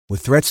With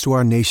threats to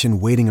our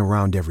nation waiting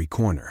around every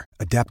corner,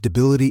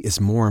 adaptability is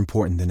more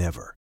important than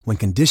ever. When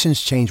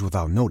conditions change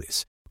without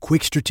notice,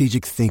 quick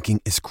strategic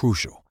thinking is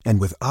crucial.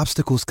 And with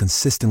obstacles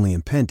consistently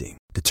impending,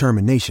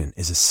 determination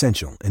is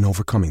essential in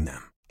overcoming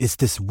them. It's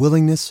this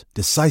willingness,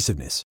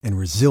 decisiveness, and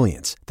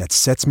resilience that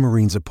sets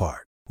Marines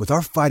apart. With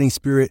our fighting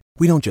spirit,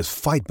 we don't just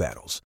fight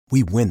battles,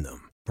 we win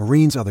them.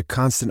 Marines are the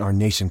constant our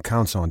nation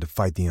counts on to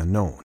fight the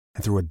unknown.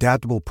 And through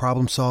adaptable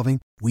problem solving,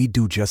 we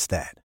do just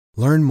that.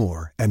 Learn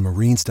more at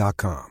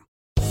marines.com.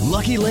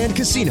 Lucky Land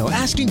Casino,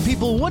 asking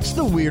people, what's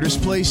the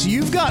weirdest place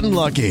you've gotten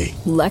lucky?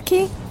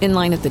 Lucky? In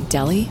line at the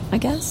deli, I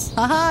guess?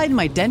 Aha, in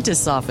my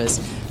dentist's office.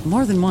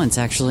 More than once,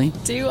 actually.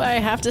 Do I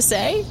have to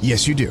say?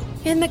 Yes, you do.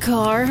 In the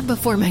car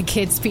before my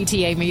kids'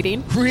 PTA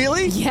meeting.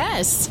 Really?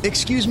 Yes.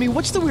 Excuse me,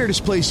 what's the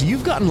weirdest place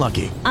you've gotten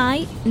lucky?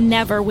 I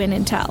never win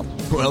and tell.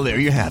 Well, there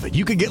you have it.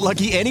 You can get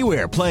lucky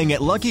anywhere, playing at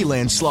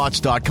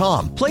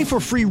LuckyLandSlots.com. Play for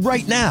free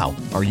right now.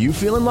 Are you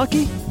feeling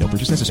lucky? No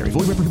purchase necessary.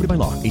 Void where prohibited by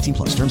law. 18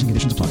 plus. Terms and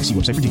conditions apply. See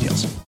website for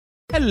details.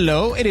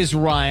 Hello, it is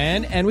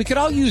Ryan, and we could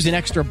all use an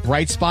extra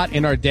bright spot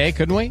in our day,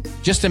 couldn't we?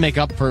 Just to make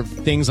up for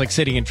things like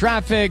sitting in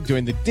traffic,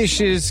 doing the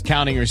dishes,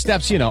 counting your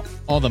steps, you know,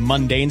 all the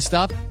mundane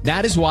stuff.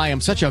 That is why I'm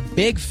such a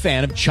big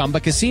fan of Chumba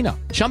Casino.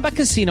 Chumba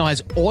Casino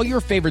has all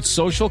your favorite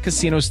social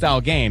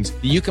casino-style games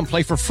that you can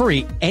play for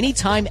free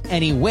anytime,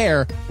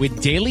 anywhere with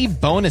daily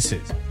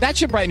bonuses. That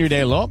should brighten your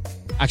day a little.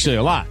 Actually,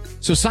 a lot.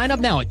 So sign up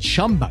now at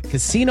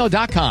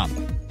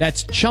ChumbaCasino.com.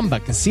 That's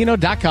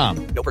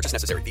ChumbaCasino.com. No purchase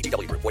necessary.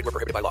 VGW Group. Void where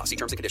prohibited by law. See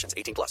terms and conditions.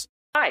 18 plus.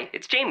 Hi,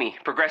 it's Jamie,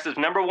 Progressive's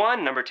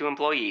 #1, #2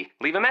 employee.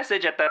 Leave a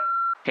message at the...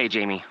 Hey,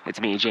 Jamie. It's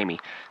me, Jamie.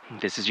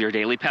 This is your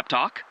daily pep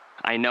talk.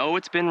 I know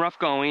it's been rough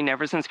going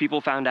ever since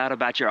people found out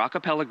about your a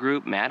cappella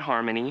group, Mad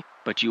Harmony,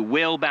 but you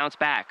will bounce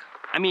back.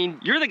 I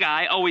mean, you're the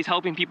guy always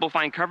helping people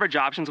find coverage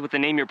options with the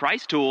Name Your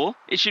Price tool.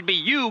 It should be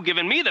you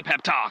giving me the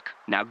pep talk.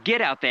 Now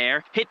get out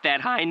there, hit that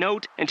high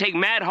note, and take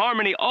Mad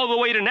Harmony all the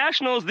way to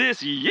nationals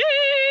this year!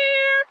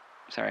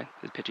 Sorry,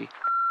 it's pitchy.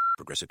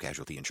 Progressive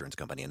Casualty Insurance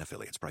Company and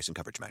Affiliates. Price and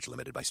coverage match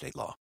limited by state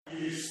law.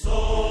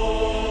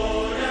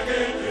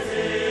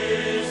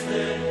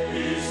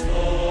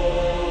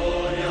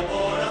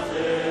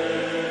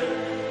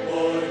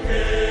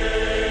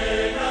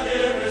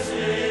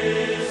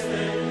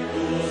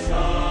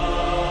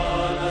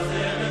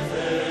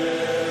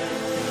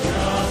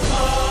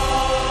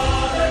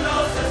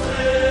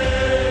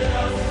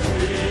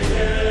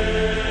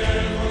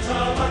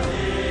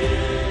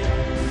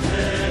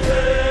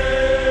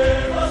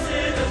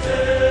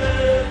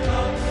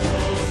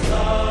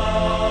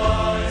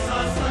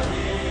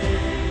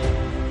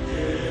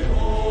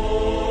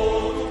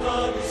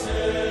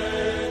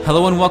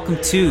 Hello and welcome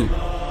to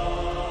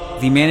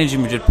the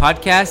Managing Madrid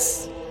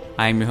Podcast.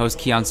 I'm your host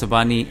Kiyan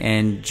Sobhani,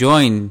 and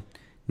joining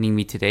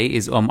me today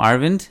is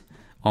Arvind.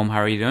 How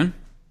are you doing?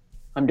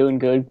 I'm doing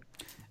good.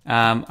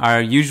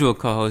 Our usual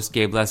co-host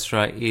Gabe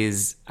Lestra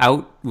is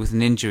out with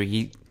an injury.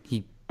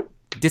 He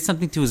did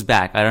something to his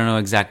back. I don't know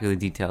exactly the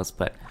details,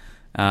 but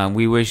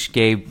we wish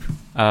Gabe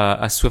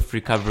a swift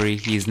recovery.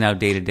 He is now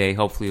day to day.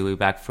 Hopefully he'll be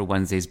back for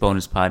Wednesday's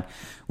bonus pod,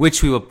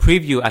 which we will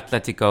preview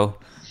Atletico.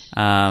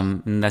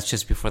 And that's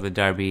just before the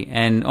derby.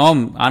 And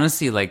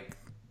honestly, like,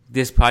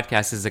 this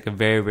podcast is like a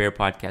very rare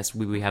podcast.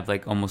 We have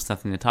like almost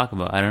nothing to talk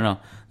about. I don't know.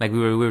 Like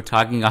we were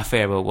talking off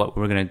air about what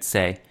we're gonna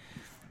say.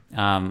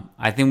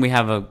 I think we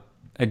have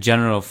a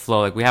general flow.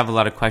 Like we have a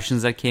lot of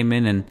questions that came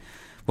in, and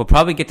we'll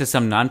probably get to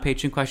some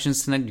non-patron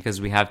questions tonight because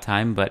we have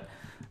time. But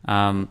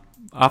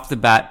off the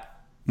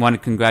bat, want to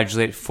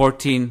congratulate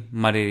 14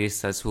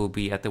 Madridistas who will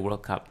be at the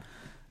World Cup.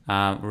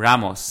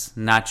 Ramos,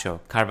 Nacho,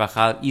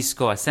 Carvajal,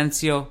 Isco,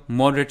 Asensio,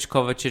 Modric,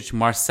 Kovacic,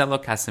 Marcelo,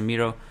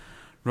 Casemiro,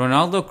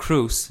 Ronaldo,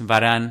 Cruz,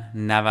 Varane,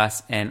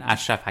 Navas, and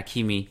Achraf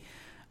Hakimi,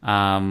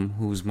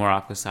 whose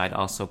Morocco side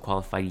also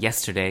qualified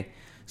yesterday.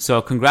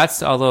 So congrats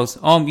to all those.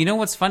 You know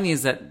what's funny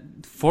is that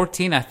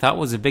 14 I thought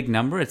was a big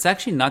number. It's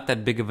actually not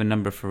that big of a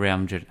number for Real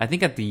Madrid. I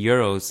think at the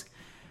Euros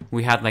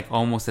we had like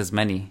almost as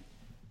many.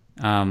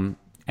 And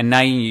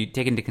now you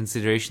take into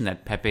consideration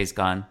that Pepe's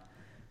gone.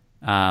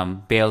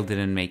 Bale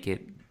didn't make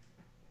it.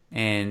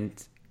 And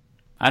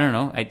I don't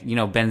know.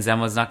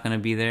 Benzema's not going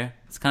to be there.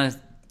 It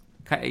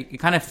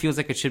kind of feels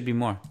like it should be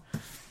more.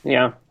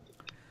 Yeah.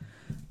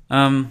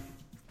 The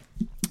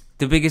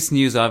biggest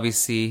news,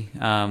 obviously,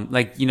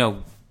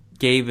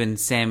 Gabe and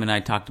Sam and I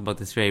talked about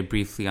this very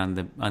briefly on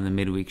the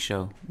midweek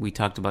show. We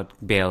talked about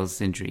Bale's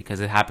injury because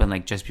it happened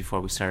like just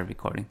before we started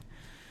recording.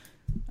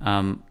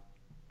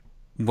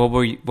 What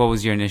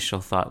was your initial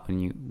thought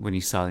when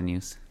you saw the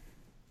news?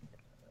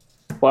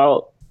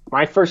 Well,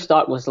 my first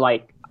thought was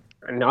like,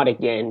 not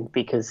again,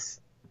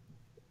 because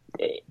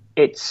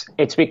it's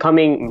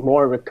becoming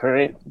more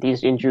recurrent,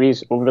 these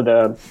injuries over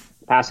the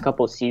past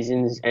couple of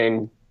seasons,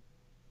 and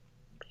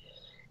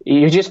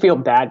you just feel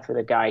bad for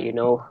the guy.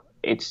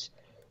 It's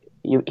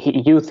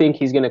you think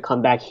he's going to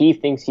come back, he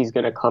thinks he's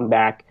going to come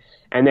back,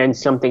 and then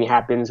something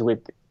happens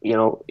with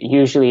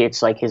usually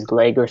it's like his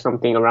leg or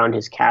something around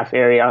his calf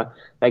area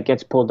that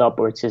gets pulled up,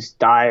 or it's his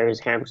thigh or his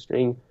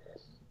hamstring.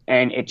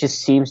 and it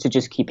just seems to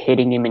just keep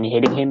hitting him and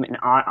hitting him. And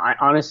I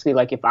honestly,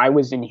 like, if I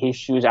was in his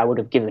shoes, I would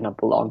have given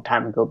up a long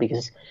time ago,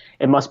 because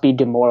it must be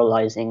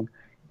demoralizing.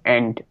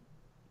 And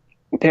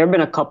there have been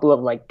a couple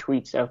of like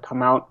tweets that have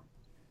come out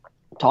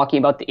talking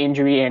about the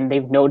injury, and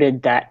they've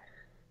noted that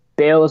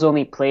Bale has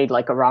only played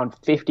like around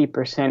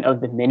 50% of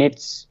the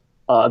minutes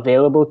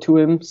available to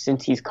him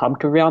since he's come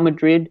to Real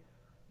Madrid.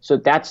 So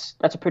that's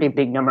a pretty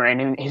big number. And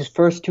in his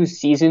first 2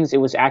 seasons, it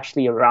was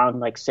actually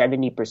around like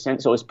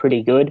 70%, so it was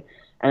pretty good.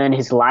 And then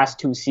his last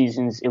 2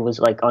 seasons, it was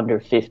like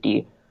under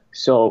 50.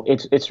 So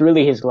it's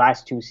really his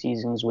last 2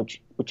 seasons which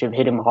have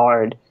hit him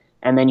hard.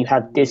 And then you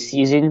have this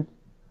season,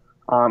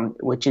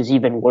 which is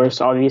even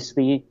worse,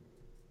 obviously.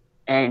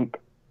 And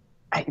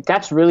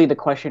that's really the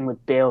question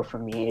with Bale for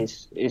me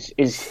is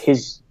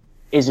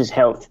his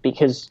health,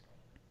 because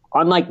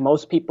unlike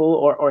most people,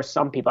 or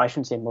some people, I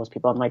shouldn't say most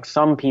people, unlike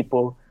some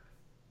people,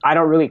 I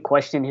don't really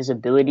question his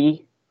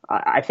ability.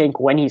 I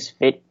think when he's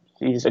fit,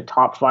 he's a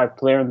top 5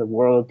 player in the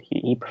world.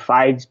 He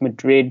provides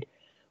Madrid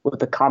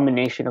with a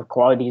combination of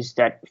qualities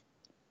that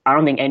I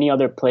don't think any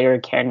other player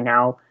can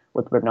now,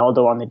 with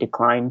Ronaldo on the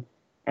decline.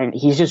 And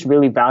he's just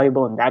really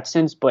valuable in that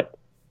sense. But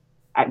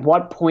at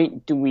what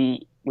point do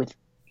we,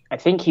 I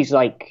think he's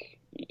like,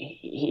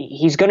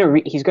 he's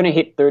gonna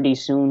hit 30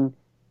 soon.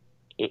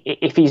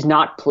 If he's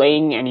not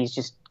playing and he's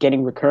just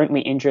getting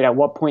recurrently injured, at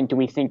what point do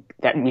we think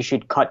that we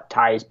should cut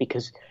ties?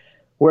 Because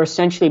we're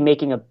essentially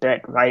making a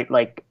bet, right?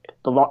 Like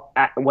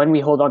when we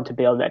hold on to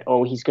Bale, that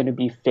he's going to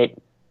be fit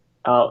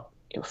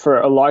for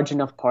a large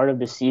enough part of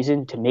the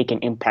season to make an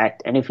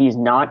impact, and if he's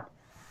not,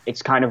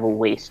 it's kind of a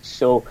waste.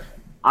 So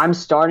I'm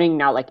starting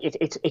now. Like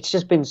it's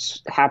just been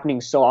happening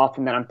so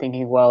often that I'm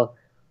thinking, well,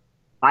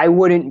 I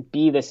wouldn't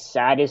be the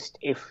saddest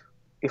if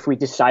we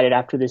decided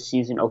after this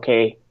season,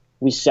 okay,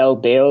 we sell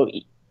Bale,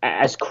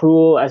 as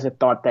cruel as a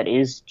thought that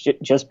is,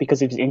 just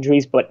because of his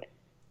injuries. But,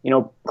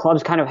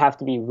 clubs kind of have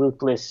to be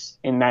ruthless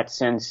in that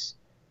sense.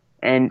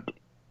 And,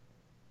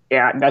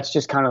 yeah, that's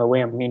just kind of the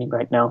way I'm leaning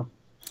right now.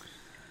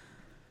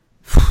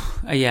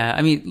 Yeah,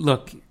 I mean,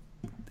 look,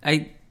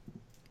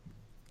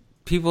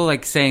 people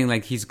like saying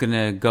like he's going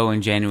to go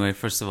in January.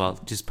 First of all,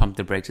 just pump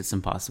the brakes. It's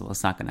impossible.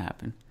 It's not going to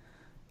happen.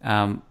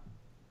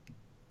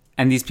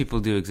 And these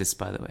people do exist,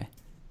 by the way.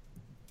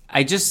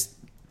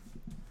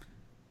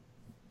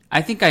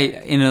 I think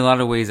in a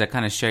lot of ways, I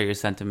kind of share your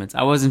sentiments.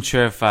 I wasn't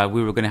sure if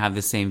we were going to have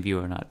the same view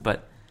or not,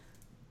 but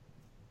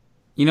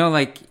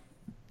like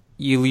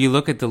you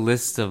look at the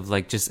list of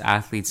like just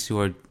athletes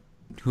who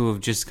have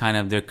just kind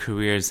of their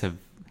careers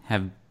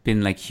have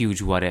been like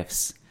huge what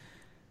ifs,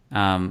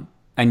 and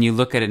you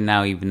look at it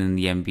now even in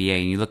the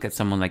NBA, and you look at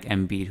someone like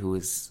Embiid, who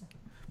is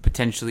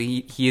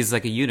potentially he is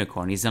like a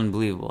unicorn. He's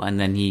unbelievable, and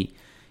then he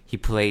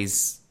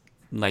plays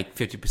like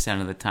 50%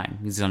 of the time.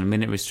 He's on a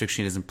minute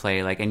restriction, he doesn't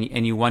play. Like,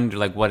 and you wonder,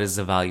 like, what is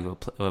the value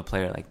of a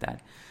player like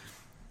that?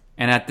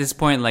 And at this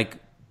point, like,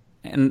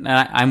 and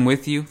I'm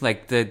with you,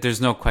 like,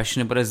 there's no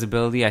question about his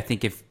ability. I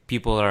think if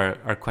people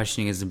are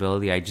questioning his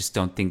ability, I just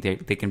don't think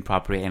they can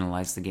properly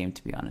analyze the game,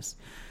 to be honest.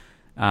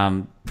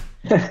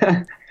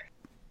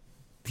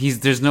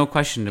 There's no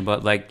question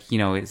about, like,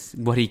 it's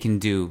what he can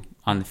do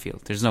on the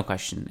field. There's no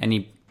question. And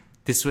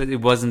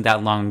it wasn't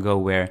that long ago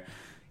where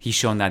he's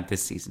shown that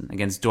this season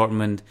against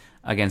Dortmund,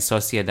 against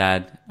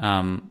Sociedad.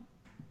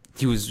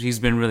 He's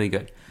been really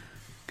good.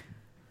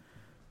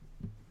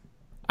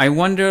 I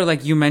wonder,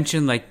 like you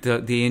mentioned, like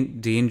the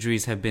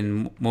injuries have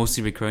been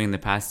mostly recurring in the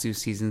past 2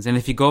 seasons, and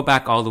if you go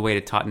back all the way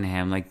to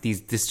Tottenham, like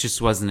this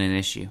just wasn't an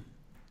issue.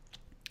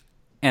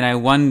 And I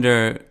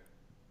wonder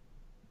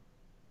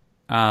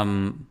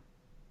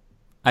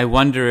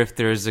if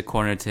there is a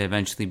corner to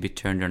eventually be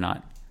turned or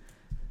not.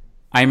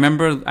 I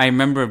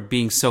remember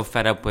being so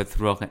fed up with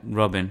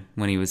Robin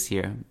when he was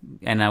here,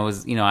 and I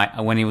was,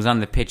 when he was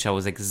on the pitch, I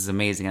was like, this is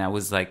amazing. And I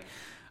was like,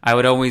 I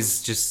would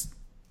always just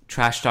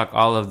trash talk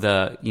all of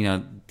the,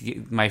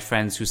 my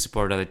friends who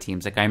support other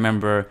teams. Like, I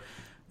remember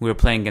we were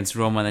playing against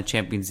Roma in the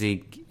Champions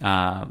League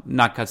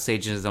knockout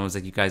stages. I was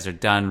like, you guys are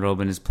done.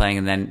 Robin is playing,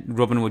 and then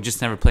Robin would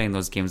just never play in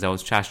those games I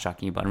was trash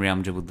talking about, and Real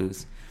Madrid would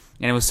lose.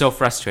 And it was so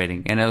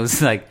frustrating. And it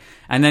was like,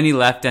 and then he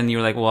left, and you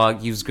were like, well,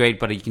 he was great,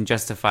 but you can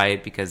justify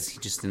it because he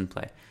just didn't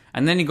play.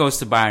 And then he goes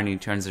to Bayern and he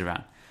turns it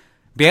around.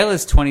 Bale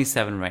is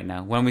 27 right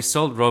now. When we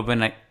sold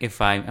Robin,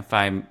 if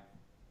I'm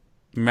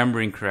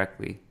remembering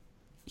correctly,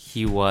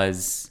 he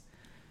was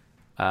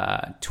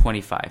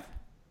 25.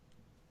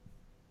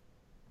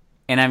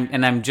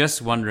 And I'm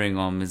just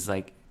wondering,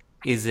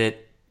 is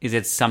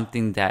it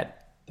something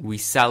that we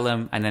sell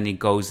him and then he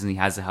goes and he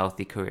has a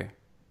healthy career?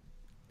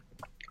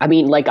 I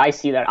mean, like, I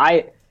see that.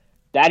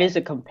 That is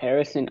a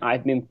comparison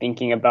I've been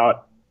thinking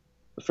about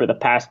for the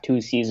past 2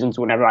 seasons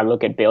whenever I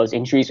look at Bale's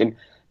injuries. And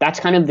that's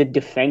kind of the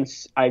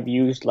defense I've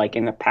used, like,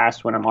 in the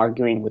past when I'm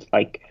arguing with,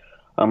 like,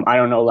 I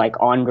don't know,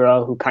 like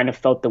Andra, who kind of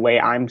felt the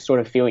way I'm sort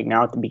of feeling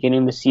now at the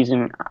beginning of the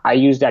season. I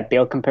use that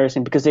Bale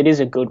comparison because it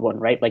is a good one,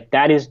 right? Like,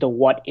 that is the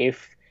what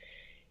if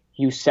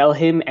you sell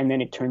him and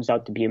then it turns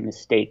out to be a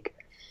mistake.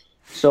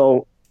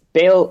 So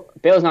Bale's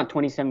not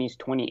 27, he's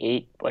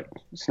 28, but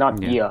it's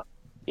not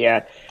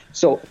yeah.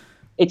 So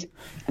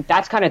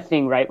that's kind of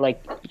thing, right?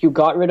 Like, you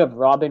got rid of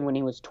Robin when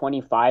he was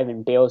 25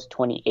 and Bale's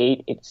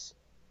 28.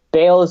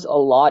 Bale's a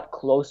lot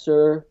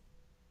closer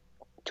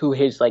to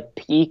his like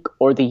peak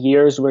or the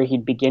years where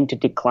he'd begin to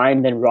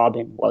decline than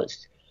Robin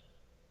was.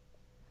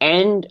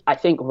 And I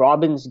think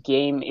Robin's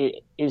game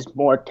is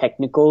more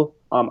technical.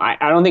 I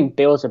don't think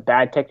Bale's a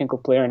bad technical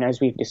player, and as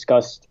we've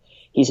discussed,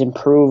 he's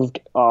improved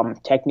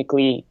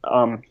technically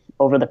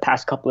over the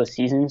past couple of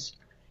seasons.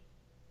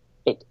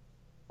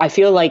 I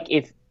feel like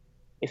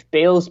if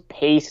Bale's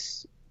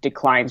pace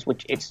declines,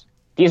 which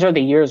these are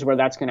the years where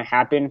that's going to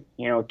happen,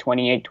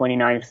 28,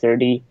 29,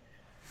 30,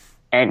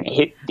 and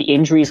the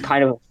injuries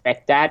kind of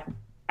affect that.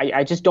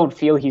 I just don't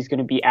feel he's going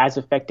to be as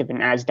effective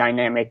and as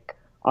dynamic.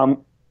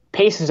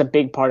 Pace is a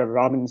big part of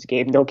Robin's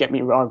game, don't get me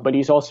wrong, but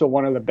he's also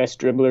one of the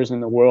best dribblers in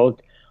the world.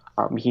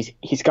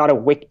 He's got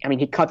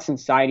he cuts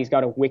inside, he's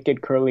got a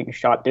wicked curling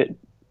shot.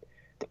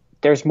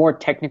 There's more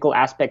technical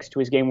aspects to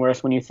his game,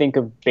 whereas when you think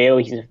of Bale,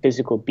 he's a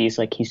physical beast.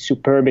 Like, he's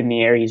superb in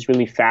the air, he's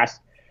really fast.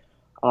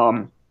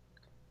 And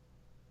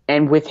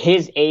with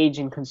his age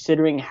and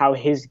considering how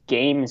his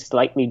game is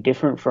slightly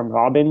different from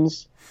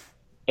Robin's,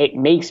 it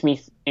makes me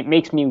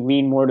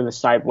lean more to the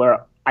side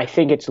where I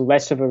think it's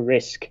less of a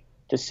risk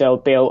to sell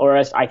Bale, or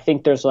else I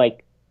think there's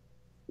like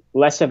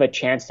less of a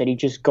chance that he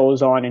just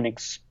goes on and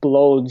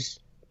explodes,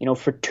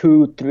 for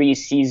 2-3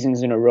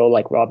 seasons in a row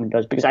like Robin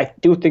does. Because I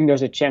do think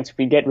there's a chance if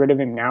we get rid of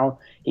him now,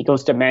 he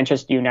goes to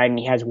Manchester United and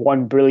he has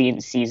one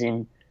brilliant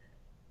season,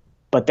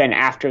 but then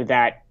after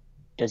that,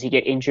 does he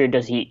get injured?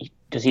 Does he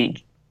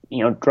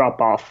drop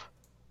off?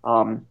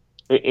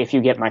 If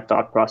you get my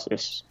thought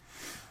process.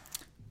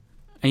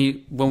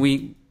 And when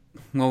we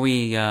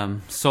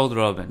sold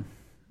Robin,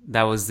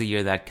 that was the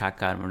year that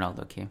Kaká and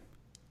Ronaldo came,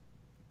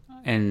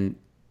 and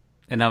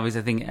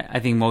obviously I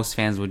think most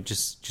fans would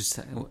just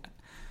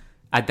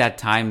at that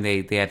time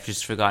they had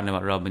just forgotten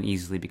about Robin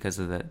easily because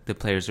of the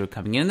players who were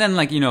coming in, and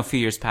then a few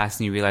years passed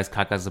and you realize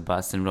Kaká's a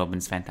bust and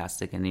Robin's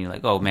fantastic, and you're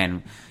like, oh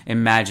man,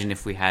 imagine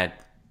if we had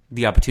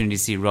the opportunity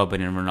to see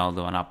Robin and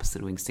Ronaldo on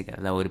opposite wings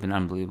together. That would have been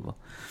unbelievable.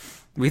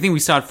 We think we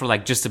saw it for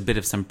just a bit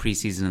of some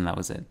preseason and that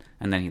was it,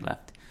 and then he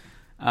left.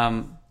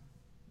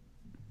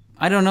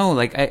 I don't know.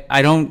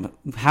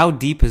 How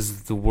deep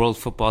is the world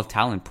football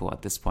talent pool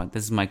at this point?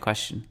 This is my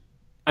question.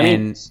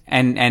 Considering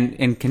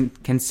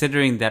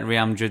that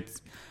Real Madrid's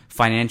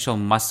financial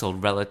muscle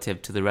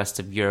relative to the rest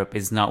of Europe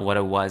is not what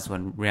it was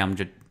when Real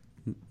Madrid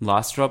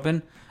lost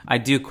Robin, I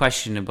do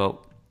question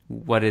about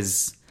what do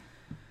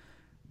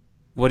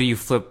you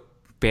flip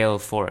Bale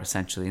for,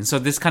 essentially. And so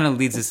this kind of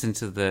leads us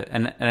into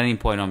and at any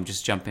point I'm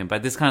just jumping,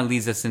 but this kind of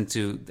leads us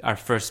into our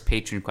first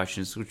Patreon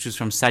questions, which is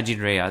from Sajid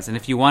Reyes. And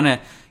if you want to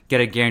get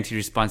a guaranteed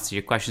response to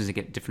your questions and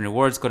get different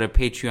rewards, go to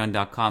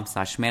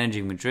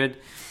patreon.com/managingmadrid.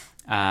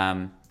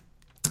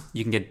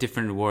 You can get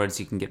different rewards.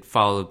 You can get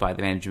followed by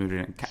the Managing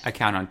Madrid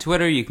account on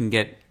Twitter. You can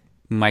get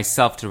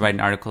myself to write an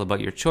article about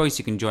your choice.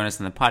 You can join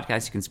us on the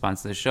podcast. You can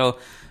sponsor the show.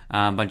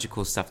 A bunch of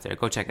cool stuff there.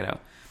 Go check it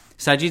out.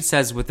 Sajid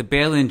says, with the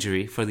Bale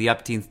injury for the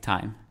upteenth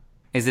time,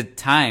 is it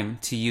time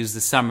to use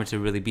the summer to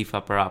really beef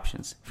up our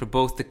options for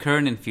both the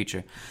current and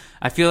future?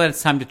 I feel that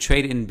it's time to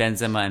trade in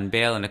Benzema and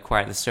Bale and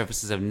acquire the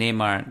services of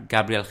Neymar and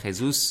Gabriel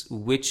Jesus,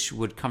 which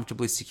would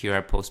comfortably secure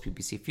our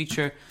post-BBC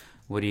future.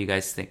 What do you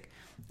guys think?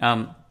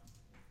 I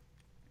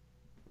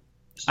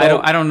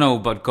don't know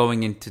about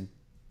going into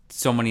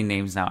so many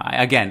names now.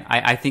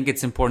 I think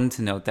it's important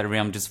to note that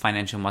Real Madrid's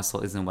financial muscle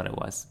isn't what it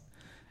was.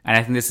 And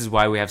I think this is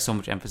why we have so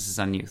much emphasis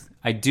on youth.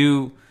 I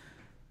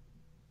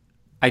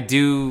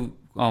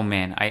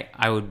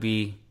would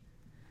be,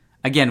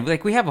 again,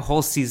 we have a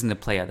whole season to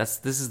play out. This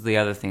is the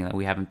other thing that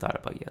we haven't thought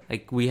about yet.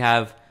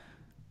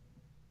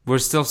 We're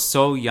still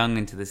so young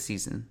into the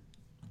season.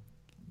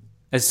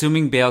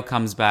 Assuming Bale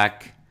comes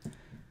back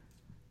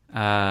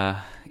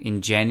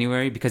in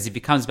January, because if he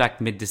comes back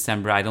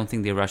mid-December, I don't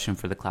think they rush him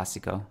for the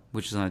Clásico,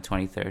 which is on the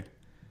 23rd.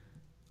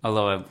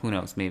 Although, who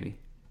knows, maybe.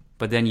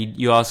 But then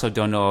you also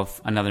don't know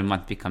if another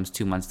month becomes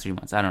 2 months, 3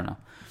 months. I don't know.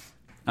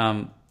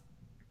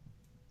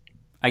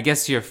 I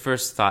guess your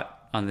first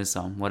thought on this,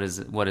 what is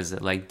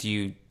it? Like,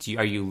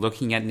 are you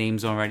looking at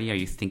names already? Are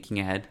you thinking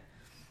ahead?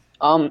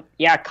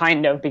 Yeah,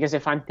 kind of, because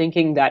if I'm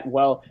thinking that,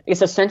 well,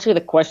 it's essentially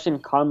the question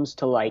comes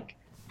to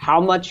how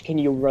much can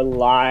you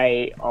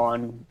rely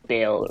on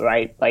Bale,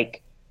 right?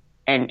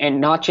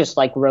 And not just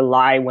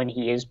rely when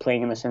he is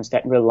playing, in the sense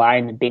that rely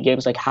in the big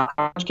games. How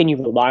much can you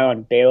rely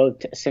on Bale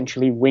to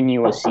essentially win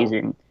you a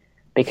season?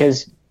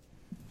 Because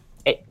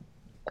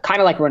kind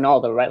of like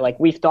Ronaldo, right?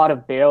 We've thought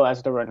of Bale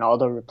as the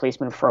Ronaldo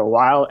replacement for a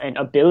while, and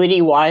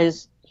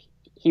ability-wise,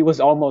 he was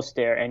almost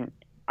there. And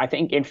I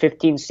think in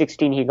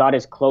 15-16, he got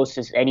as close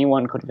as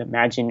anyone could have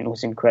imagined. It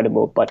was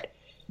incredible. But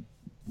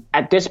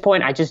at this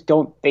point, I just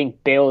don't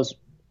think Bale's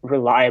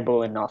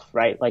reliable enough,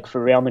 right?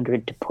 For Real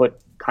Madrid to put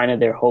kind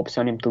of their hopes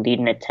on him to lead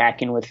an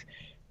attack. And with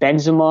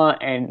Benzema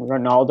and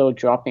Ronaldo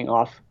dropping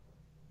off,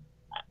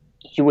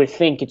 you would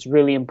think it's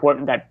really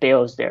important that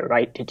Bale's there,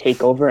 right, to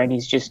take over, and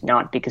he's just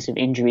not because of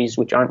injuries,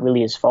 which aren't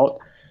really his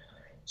fault.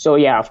 So,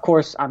 yeah, of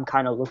course, I'm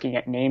kind of looking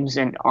at names,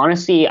 and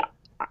honestly,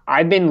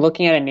 I've been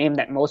looking at a name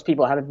that most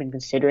people haven't been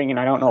considering, and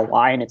I don't know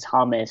why, and it's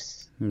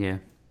James. Yeah.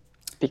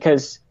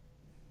 Because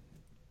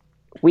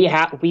we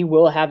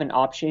will have an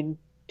option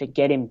to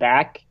get him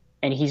back,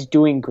 and he's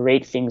doing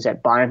great things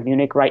at Bayern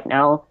Munich right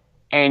now.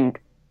 And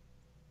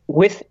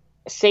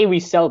say we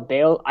sell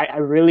Bale, I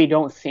really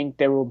don't think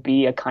there will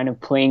be a kind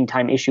of playing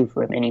time issue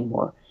for him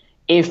anymore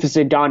if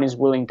Zidane is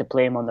willing to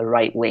play him on the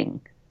right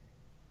wing.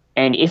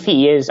 And if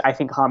he is, I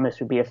think James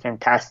would be a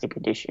fantastic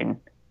addition.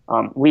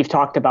 We've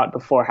talked about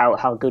before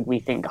how good we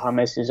think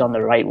James is on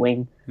the right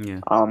wing. Yeah.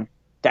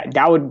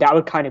 That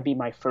would kind of be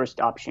my first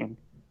option,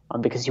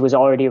 because he was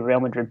already a Real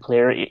Madrid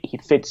player. He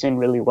fits in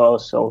really well.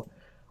 So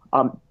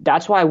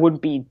that's why I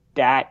wouldn't be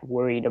that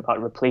worried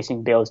about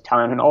replacing Bale's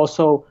talent. And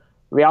also,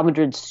 Real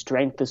Madrid's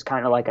strength is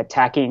kind of like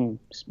attacking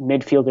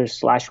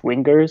midfielders /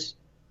 wingers.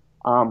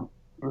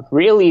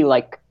 Really,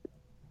 like,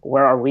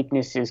 where our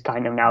weakness is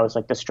kind of now is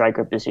like the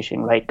striker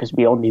position, right? Because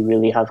we only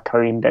really have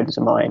Karim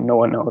Benzema and no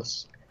one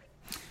else.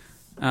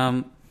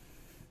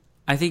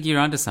 I think you're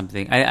onto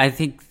something. I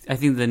think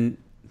the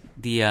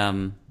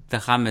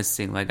James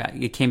thing, like,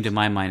 it came to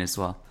my mind as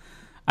well.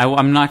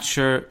 I'm not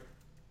sure.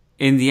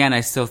 In the end,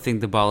 I still think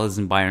the ball is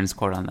in Bayern's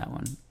court on that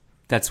one.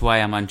 That's why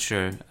I'm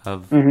unsure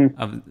of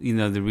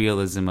the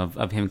realism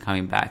of him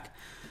coming back.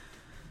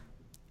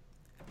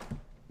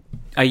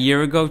 A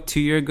year ago, 2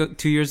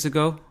 years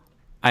ago,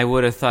 I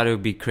would have thought it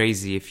would be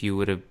crazy if you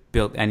would have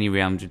built any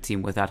Real Madrid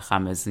team without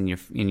James in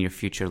your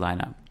future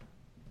lineup.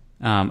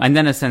 And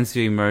then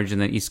Asensio emerged,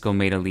 and then Isco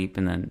made a leap,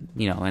 and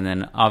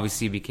then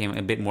obviously became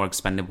a bit more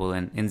expendable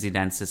in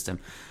Zidane's system.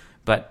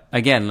 But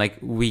again, like,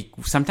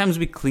 sometimes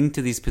we cling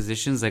to these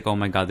positions like, oh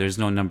my God, there's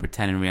no number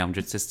 10 in Real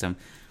Madrid system.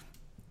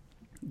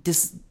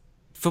 This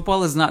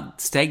football is not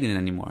stagnant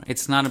anymore.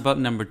 It's not about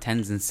number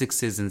 10s and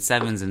 6s and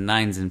 7s and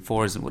 9s and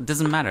 4s. It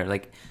doesn't matter.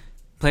 Like,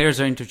 players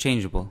are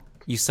interchangeable.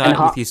 You saw it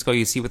with Isco.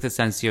 You see with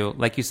Asensio.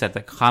 Like you said,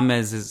 like,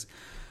 James is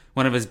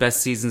one of his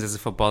best seasons as a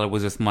footballer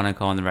was with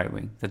Monaco on the right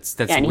wing. That's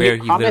where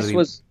he literally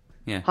was.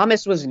 Yeah,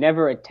 James was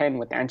never a 10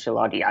 with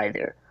Ancelotti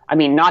either. I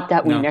mean, not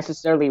that we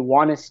necessarily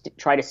want to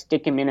try to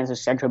stick him in as a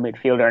central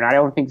midfielder, and I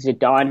don't think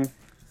Zidane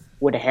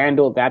would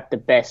handle that the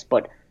best.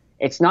 But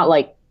it's not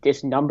like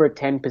this number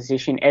 10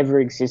 position ever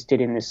existed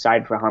in this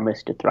side for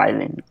James to thrive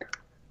in.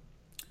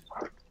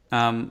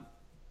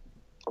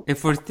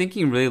 If we're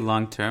thinking really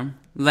long term,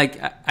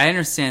 like, I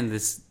understand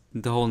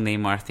the whole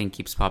Neymar thing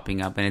keeps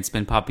popping up, and it's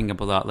been popping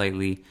up a lot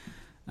lately.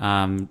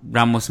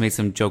 Ramos made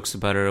some jokes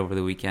about it over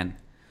the weekend.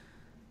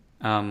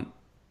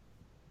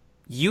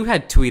 You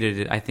had tweeted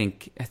it, I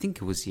think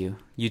it was you.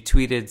 You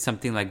tweeted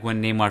something like,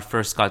 when Neymar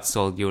first got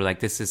sold, you were like,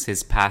 this is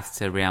his path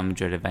to Real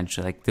Madrid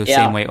eventually. Like, the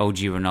same way OG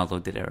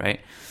Ronaldo did it,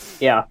 right?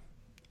 Yeah.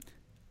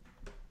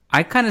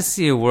 I kind of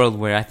see a world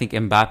where I think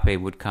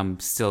Mbappe would come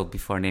still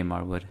before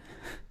Neymar would.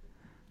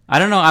 I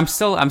don't know. I'm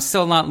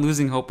still not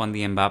losing hope on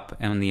the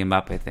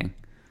Mbappe thing.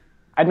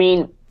 I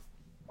mean,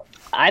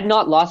 I've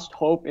not lost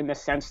hope in the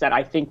sense that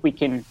I think we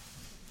can.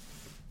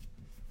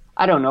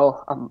 I don't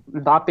know.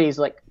 Mbappe is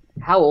like,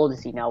 how old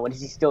is he now? What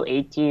is he, still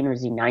 18 or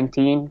is he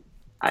 19?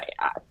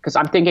 Because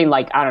I'm thinking,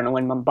 like, I don't know,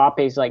 when Mbappe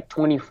is like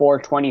 24,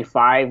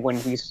 25, when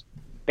he's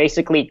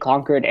basically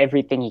conquered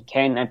everything he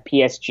can at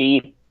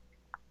PSG,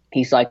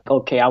 he's like,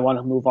 okay, I want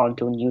to move on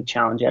to a new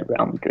challenge at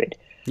Real Madrid.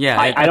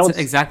 Yeah, that's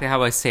exactly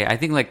how I say it. I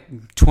think like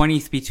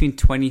between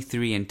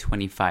 23 and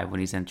 25 when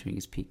he's entering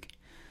his peak.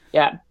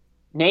 Yeah,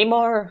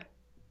 Neymar.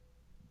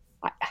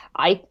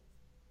 I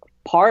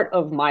part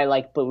of my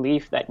like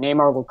belief that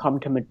Neymar will come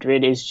to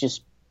Madrid is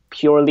just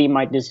purely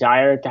my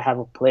desire to have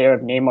a player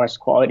of Neymar's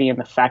quality, and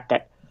the fact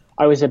that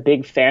I was a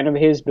big fan of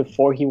his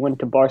before he went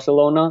to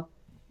Barcelona.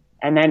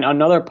 And then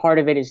another part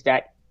of it is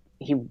that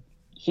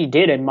he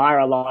did admire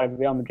a lot of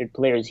Real Madrid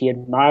players. He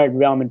admired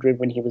Real Madrid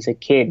when he was a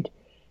kid,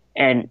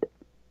 and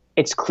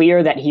it's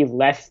clear that he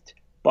left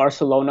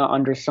Barcelona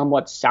under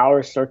somewhat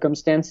sour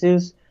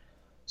circumstances.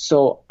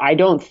 So I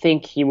don't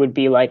think he would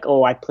be like,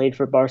 oh, I played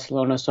for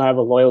Barcelona, so I have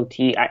a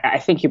loyalty. I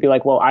think he'd be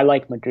like, well, I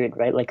like Madrid,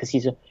 right? Like, because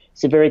he's a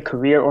very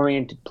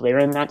career-oriented player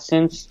in that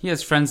sense. He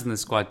has friends in the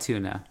squad too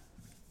now.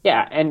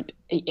 Yeah, and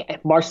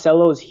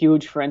Marcelo is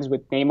huge friends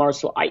with Neymar,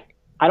 so I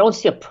don't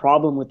see a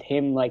problem with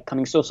him like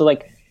coming. So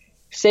like,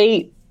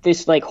 say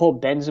this like whole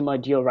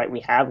Benzema deal, right? We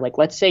have like,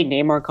 let's say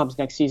Neymar comes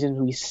next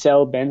season, we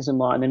sell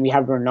Benzema, and then we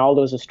have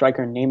Ronaldo as a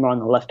striker and Neymar on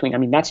the left wing. I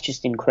mean, that's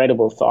just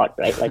incredible thought,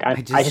 right? Like,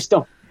 I just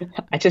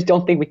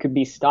don't think we could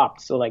be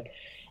stopped. So like,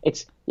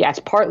 it's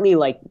partly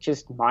like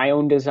just my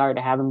own desire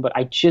to have him, but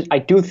I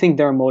do think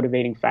there are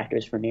motivating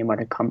factors for Neymar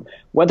to come.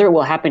 Whether it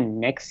will happen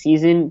next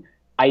season,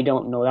 I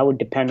don't know. That would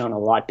depend on a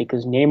lot,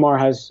 because Neymar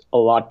has a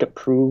lot to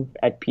prove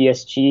at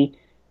PSG,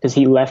 because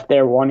he left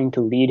there wanting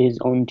to lead his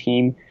own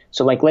team.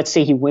 So, like, let's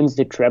say he wins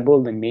the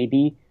treble, then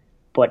maybe.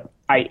 But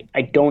I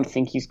don't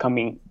think he's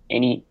coming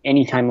any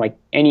time, like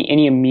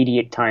any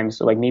immediate time.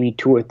 So, like, maybe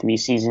 2 or 3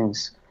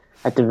 seasons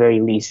at the very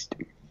least.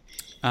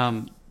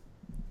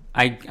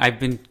 I've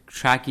been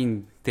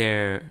tracking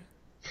the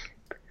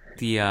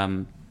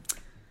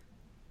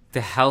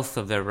health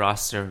of their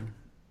roster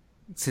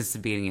since the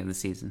beginning of the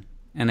season.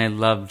 and I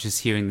love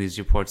just hearing these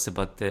reports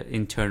about the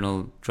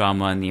internal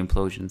drama and the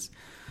implosions.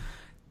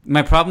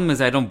 My problem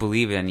is I don't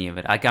believe any of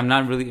it. Like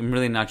I'm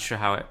really not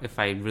sure if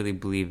I really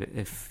believe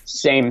it.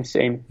 Same.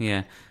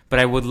 Yeah, but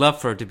I would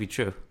love for it to be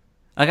true.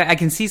 Like I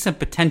can see some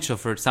potential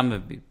for some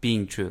of it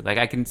being true. Like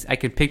I can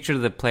picture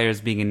the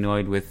players being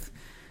annoyed with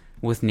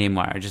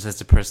Neymar just as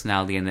the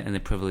personality and the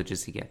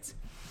privileges he gets.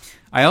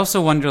 I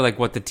also wonder like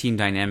what the team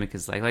dynamic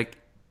is like. Like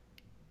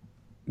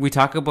we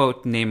talk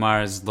about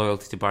Neymar's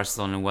loyalty to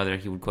Barcelona and whether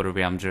he would go to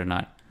Real Madrid or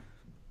not.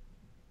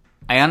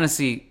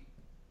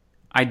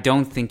 I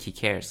don't think he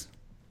cares.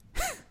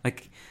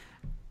 Like,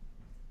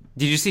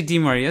 did you see Di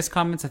Maria's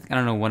comments? I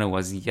don't know when it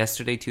was,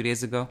 yesterday, 2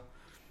 days ago?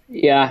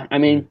 Yeah, I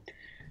mean,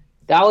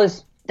 that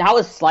was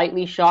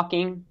slightly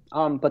shocking.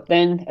 But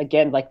then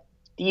again, like,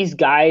 these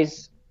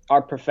guys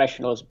are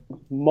professionals.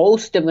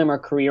 Most of them are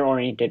career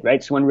oriented,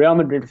 right? So when Real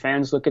Madrid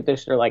fans look at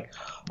this, they're like,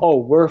 oh,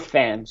 we're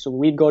fans. So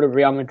we'd go to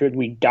Real Madrid,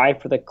 we'd die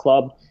for the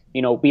club.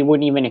 You know, we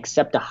wouldn't even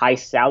accept a high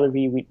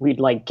salary. We'd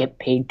like get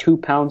paid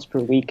 £2 per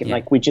week and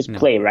like we just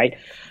play, right?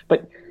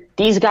 But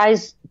these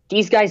guys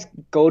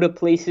go to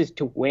places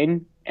to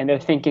win, and they're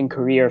thinking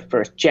career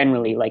first.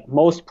 Generally, like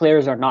most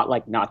players are not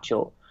like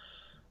Nacho.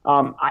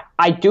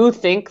 I do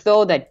think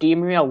though that Di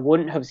Maria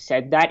wouldn't have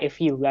said that if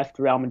he left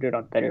Real Madrid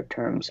on better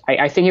terms.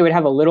 I think he would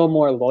have a little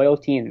more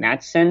loyalty in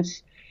that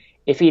sense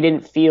if he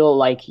didn't feel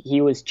like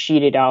he was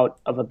cheated out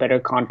of a better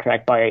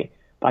contract by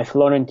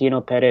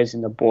Florentino Perez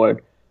and the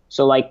board.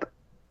 So like,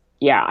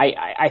 yeah,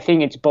 I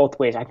think it's both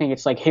ways. I think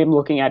it's like him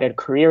looking at a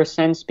career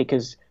sense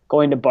because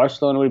going to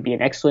Barcelona would be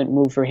an excellent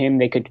move for him.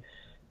 They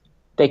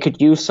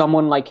could use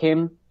someone like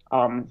him,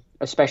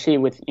 especially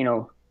with, you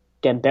know,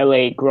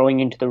 Dembele growing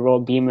into the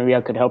role. Di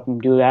Maria could help him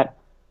do that.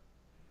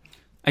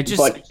 I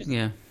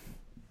basically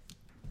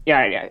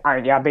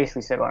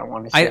said what I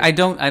wanted to say. I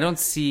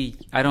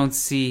don't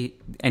see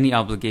any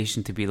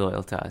obligation to be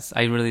loyal to us.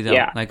 I really don't.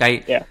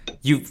 Yeah.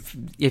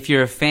 If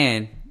you're a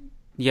fan,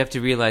 you have to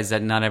realize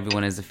that not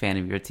everyone is a fan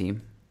of your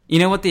team. You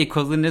know what the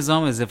equivalent is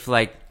is if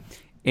like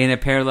in a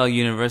parallel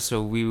universe where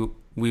we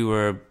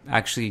were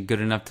actually good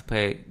enough to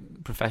play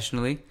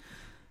professionally,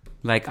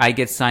 like I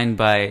get signed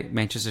by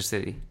Manchester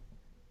City,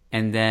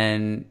 and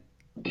then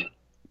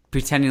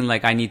pretending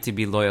like I need to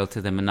be loyal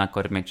to them and not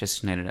go to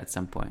Manchester United at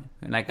some point.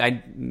 And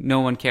like no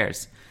one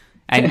cares,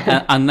 and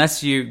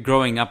unless you're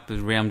growing up as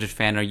a Real Madrid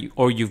fan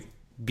or you've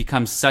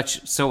become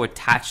so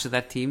attached to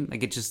that team,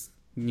 like it just,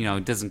 you know,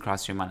 it doesn't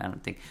cross your mind, I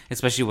don't think,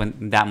 especially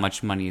when that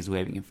much money is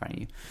waving in front of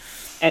you.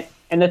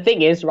 And the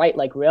thing is, right,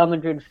 like Real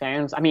Madrid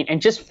fans, I mean,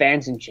 and just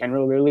fans in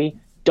general really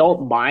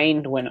don't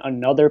mind when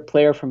another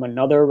player from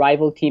another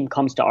rival team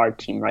comes to our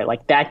team, right?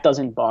 Like that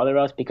doesn't bother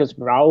us because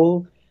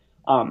Raul,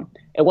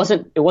 it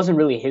wasn't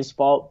really his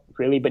fault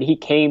really, but he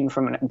came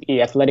from the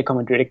Atletico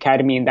Madrid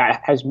academy, and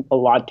that has a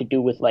lot to do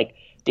with like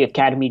the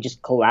academy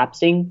just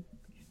collapsing.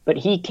 But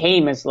he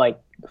came as like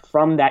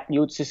from that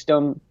youth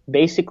system,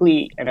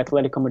 basically an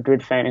Atletico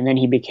Madrid fan, and then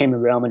he became a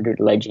Real Madrid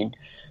legend.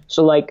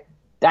 So like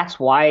that's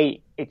why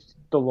it's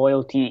the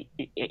loyalty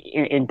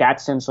in that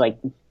sense. Like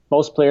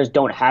most players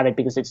don't have it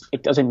because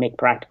it doesn't make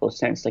practical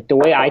sense. Like the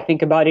way I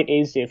think about it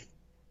is if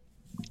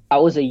I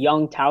was a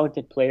young,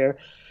 talented player,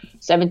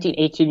 17,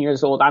 18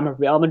 years old, I'm a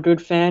Real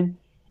Madrid fan,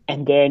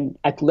 and then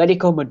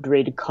Atletico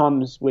Madrid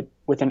comes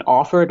with an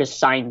offer to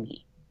sign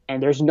me.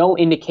 And there's no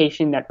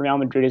indication that Real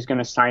Madrid is going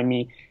to sign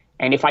me.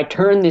 And if I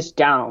turn this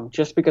down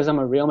just because I'm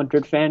a Real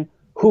Madrid fan,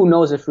 who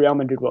knows if Real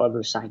Madrid will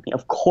ever sign me?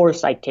 Of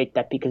course I take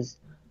that because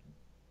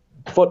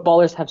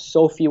footballers have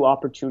so few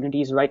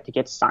opportunities, right, to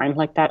get signed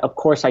like that. Of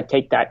course I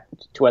take that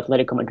to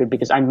Atletico Madrid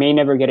because I may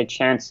never get a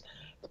chance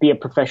to be a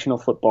professional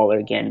footballer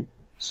again.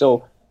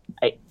 So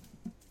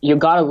you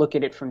got to look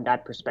at it from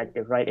that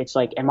perspective, right? It's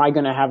like, am I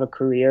going to have a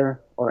career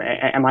or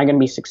am I going to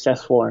be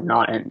successful or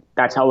not? And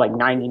that's how like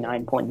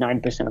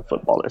 99.9% of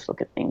footballers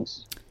look at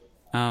things.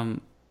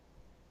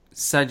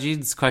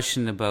 Sajid's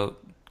question about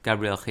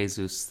Gabriel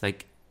Jesus,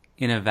 like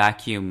in a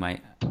vacuum, I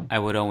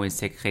would always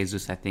take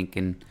Jesus, I think,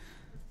 and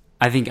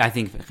I think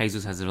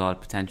Jesus has a lot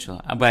of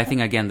potential. But I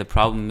think, again, the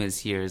problem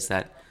is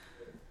that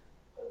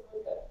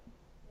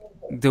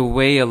the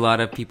way a lot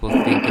of people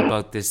think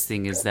about this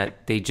thing is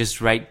that they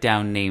just write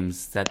down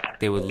names that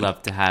they would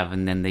love to have,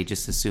 and then they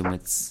just assume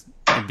it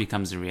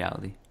becomes a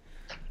reality.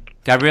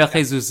 Gabriel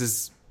Jesus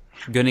is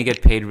going to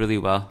get paid really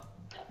well.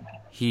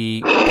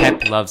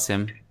 Pep loves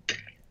him,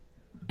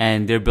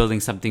 and they're building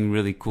something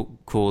really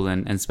cool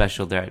and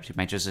special there at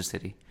Manchester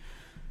City.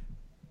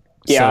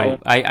 Yeah, so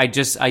I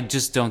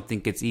just don't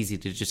think it's easy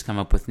to just come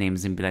up with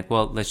names and be like,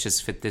 well, let's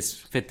just fit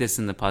this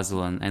in the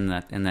puzzle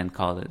and then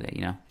call it a day,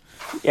 you know?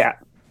 Yeah.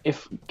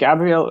 If I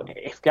was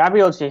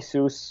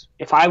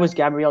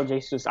Gabriel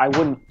Jesus, I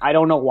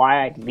don't know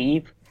why I'd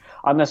leave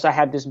unless I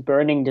had this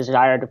burning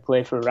desire to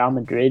play for Real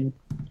Madrid,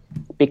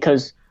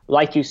 because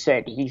like you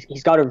said,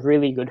 he's got a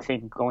really good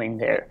thing going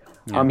there.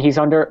 Yeah. He's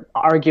under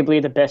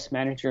arguably the best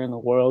manager in the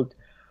world.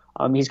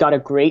 He's got a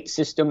great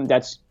system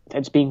that's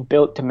being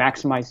built to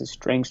maximize his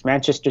strengths.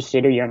 Manchester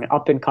City are an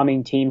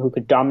up-and-coming team who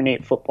could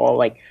dominate football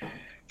like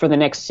for the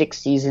next 6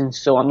 seasons.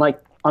 So I'm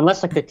like,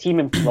 unless like the team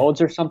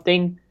implodes or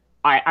something,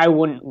 I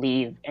wouldn't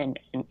leave and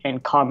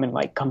come and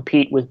like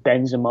compete with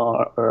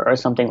Benzema or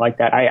something like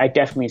that. I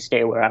definitely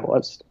stay where I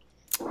was.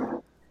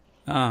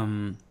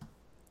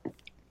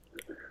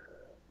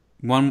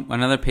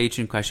 Another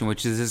patron question,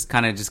 which is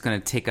kind of just going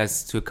to take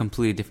us to a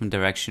completely different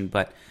direction,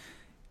 but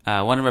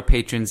one of our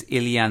patrons,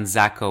 Ilian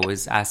Zako,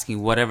 is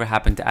asking whatever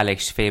happened to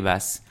Alex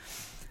Febas.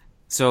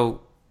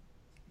 So,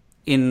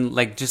 in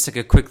like just like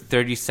a quick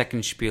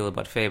 30-second spiel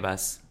about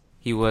Febas,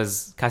 he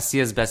was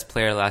Castilla's best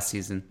player last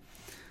season,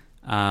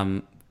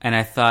 and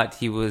I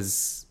thought it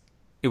was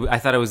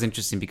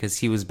interesting because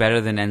he was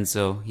better than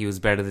Enzo, he was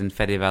better than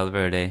Fede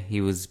Valverde,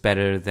 he was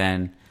better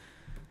than.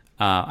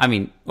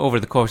 Over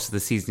the course of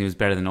the season, he was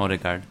better than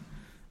Odegaard.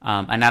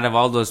 And out of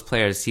all those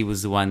players, he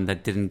was the one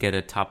that didn't get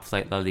a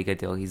top-flight La Liga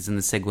deal. He's in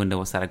the Segunda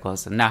with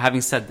Zaragoza. Now,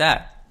 having said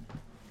that,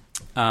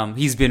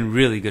 he's been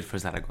really good for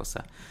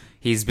Zaragoza.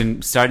 He's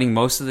been starting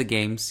most of the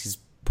games. He's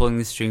pulling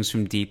the strings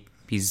from deep.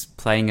 He's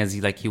playing as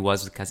he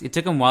was with Castilla. It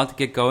took him a while to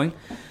get going,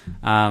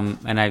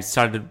 and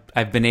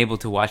I've been able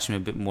to watch him a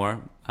bit more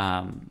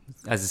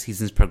as the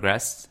season's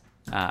progressed.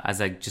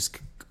 Because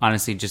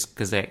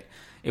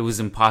it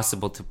was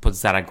impossible to put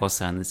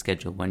Zaragoza on the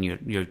schedule when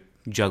you're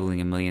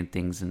juggling a million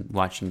things and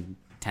watching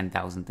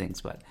 10,000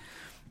 things. But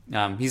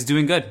he's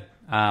doing good.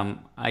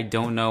 I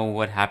don't know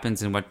what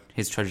happens and what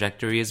his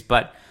trajectory is.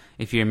 But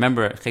if you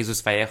remember, Jesus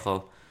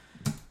Vallejo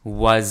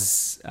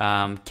was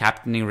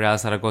captaining Real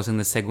Zaragoza in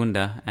the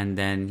Segunda, and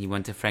then he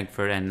went to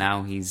Frankfurt, and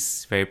now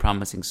he's very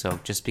promising. So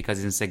just because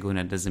he's in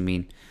Segunda doesn't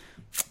mean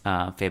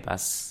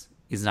Febas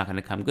is not going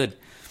to come good.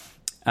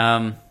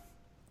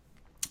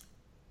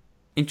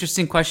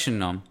 Interesting question,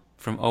 Noam,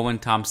 from Owen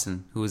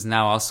Thompson, who is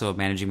now also a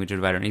Managing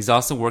Madrid writer, and he's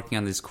also working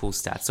on these cool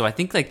stats. So I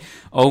think like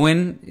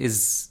Owen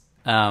is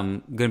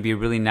going to be a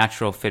really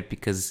natural fit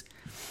because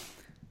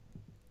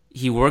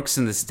he works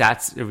in the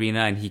stats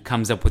arena and he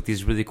comes up with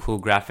these really cool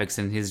graphics.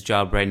 And his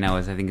job right now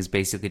is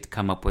basically to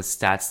come up with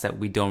stats that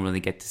we don't really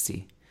get to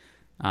see.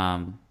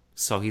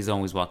 So he's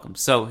always welcome.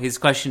 So his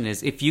question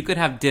is: if you could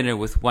have dinner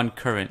with one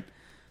current,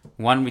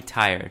 one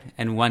retired,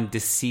 and one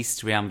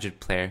deceased Real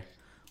Madrid player,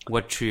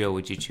 what trio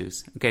would you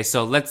choose? Okay,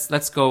 so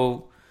let's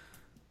go.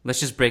 Let's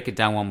just break it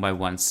down one by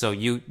one. So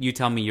you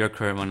tell me your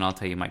current one, and I'll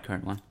tell you my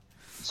current one.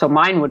 So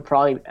mine would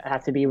probably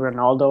have to be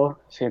Ronaldo,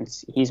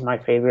 since he's my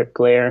favorite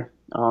player.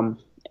 And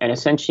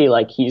essentially,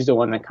 like, he's the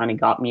one that kind of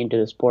got me into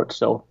the sport.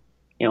 So,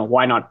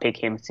 why not pick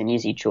him? It's an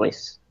easy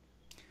choice.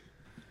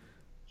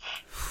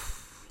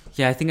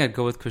 Yeah, I think I'd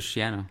go with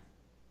Cristiano.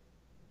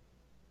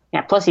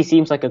 Yeah, plus he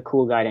seems like a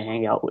cool guy to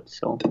hang out with.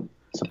 So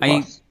it's a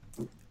plus.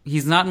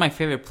 He's not my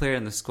favorite player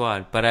in the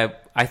squad, but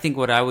I think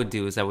what I would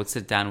do is I would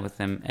sit down with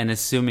him, and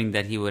assuming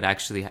that he would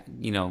actually,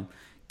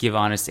 give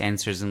honest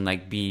answers and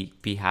like be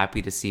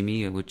happy to see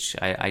me, which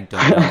I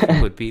don't know if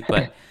he would be,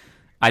 but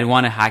I'd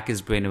want to hack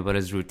his brain about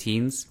his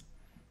routines,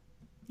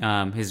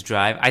 his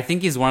drive. I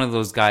think he's one of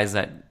those guys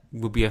that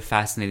would be a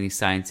fascinating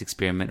science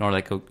experiment or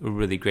like a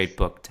really great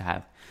book to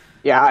have.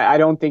 Yeah, I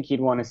don't think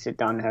he'd want to sit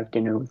down and have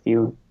dinner with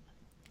you.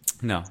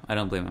 No, I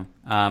don't blame him.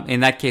 In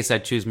that case,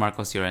 I'd choose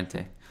Marcos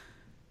Llorente.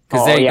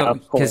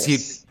 Because he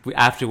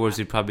afterwards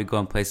we'd probably go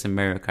and play some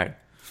Mario Kart.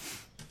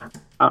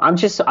 I'm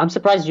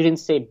surprised you didn't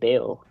say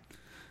Bale.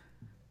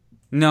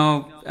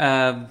 No,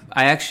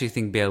 I actually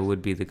think Bale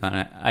would be the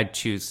guy I'd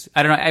choose.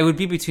 I don't know. I would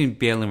be between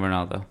Bale and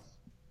Ronaldo.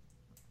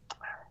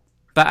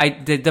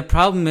 But the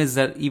problem is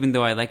that even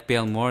though I like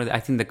Bale more, I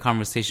think the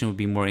conversation would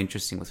be more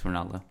interesting with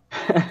Ronaldo.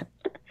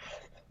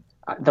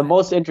 The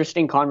most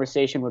interesting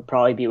conversation would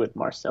probably be with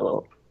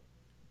Marcelo.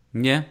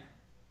 Yeah,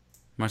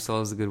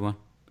 Marcelo's a good one.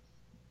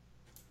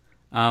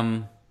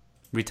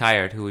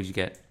 Retired, who would you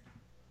get?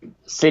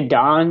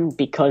 Zidane,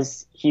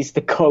 because he's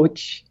the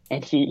coach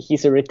and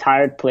he's a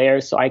retired player,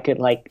 so I could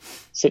like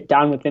sit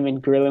down with him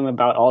and grill him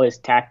about all his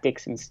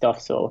tactics and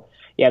stuff. So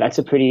yeah, that's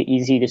a pretty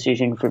easy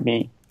decision for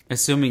me.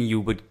 Assuming you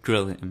would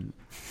grill him.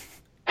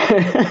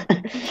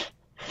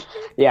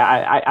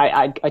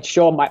 Yeah, I'd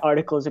show him my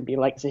articles and be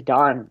like,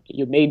 Zidane,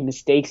 you made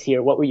mistakes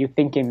here. What were you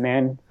thinking,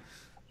 man?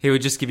 He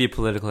would just give you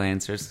political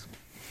answers.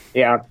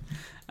 Yeah.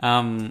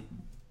 For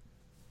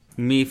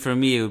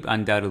me, it would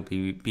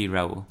undoubtedly be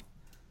Raul.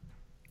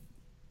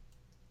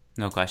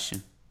 No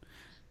question.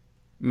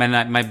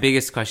 My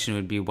biggest question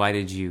would be why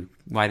did you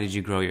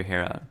grow your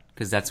hair out?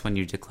 Because that's when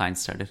your decline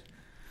started.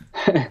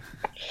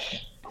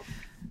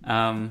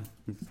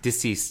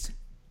 Deceased.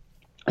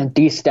 And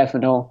Di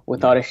Stefano,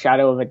 without a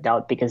shadow of a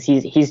doubt, because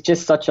he's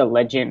just such a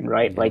legend,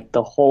 right? Yeah. Like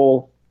the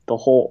whole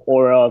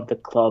aura of the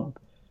club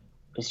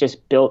is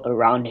just built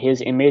around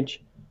his image.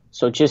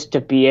 So just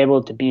to be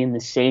able to be in the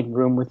same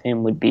room with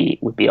him would be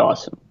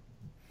awesome.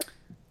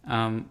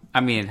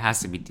 It has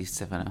to be Di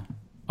Stefano.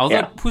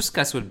 Although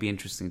Puskás would be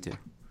interesting too.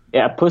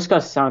 Yeah,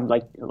 Puskás sounds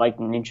like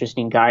an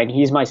interesting guy, and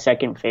he's my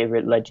second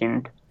favorite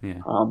legend.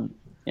 Yeah.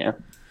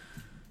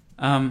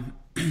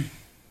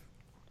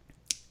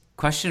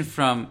 Question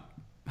from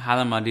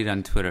Halamadid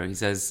on Twitter. He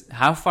says,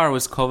 how far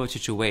was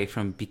Kovacic away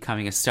from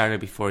becoming a starter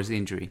before his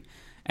injury?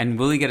 And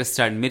will he get a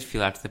start in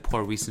midfield after the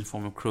poor recent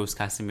form of Kroos,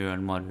 Casemiro,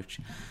 and Modric?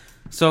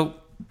 So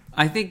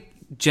I think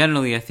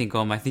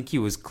he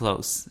was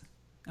close.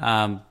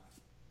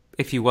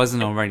 If he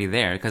wasn't already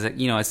there, because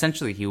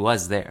essentially he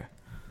was there.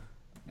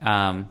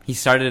 He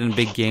started in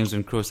big games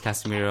when Kroos,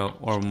 Casemiro,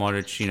 or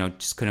Modric,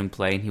 just couldn't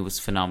play, and he was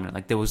phenomenal.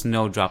 Like there was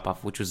no drop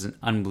off, which was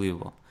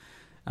unbelievable.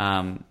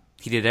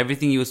 He did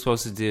everything he was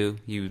supposed to do.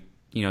 He,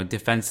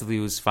 defensively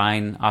was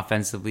fine.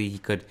 Offensively,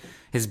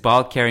 his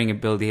ball carrying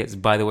ability,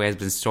 by the way, has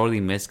been sorely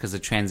missed because the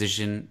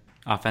transition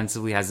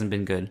offensively hasn't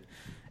been good,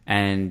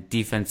 and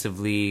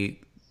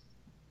defensively,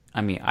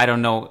 I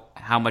don't know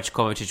how much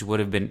Kovacic would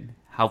have been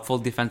helpful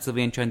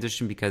defensively in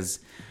transition, because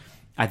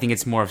I think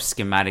it's more of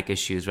schematic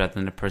issues rather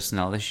than a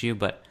personnel issue.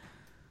 But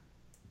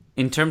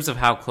in terms of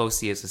how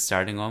close he is to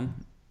starting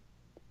him,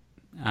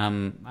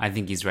 I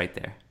think he's right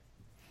there.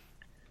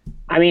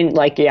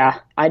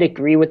 I'd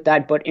agree with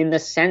that. But in the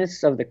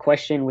sense of the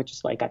question, which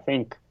is I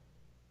think,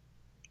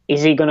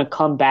 is he going to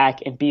come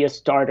back and be a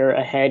starter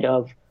ahead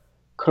of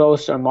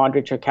Kroos or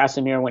Modric or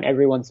Casemiro when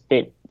everyone's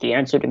fit? The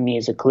answer to me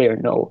is a clear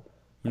no.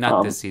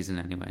 Not this season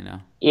anyway, no.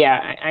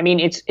 Yeah,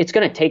 it's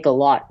going to take a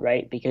lot,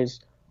 right?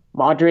 Because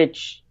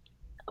Modric,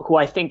 who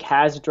I think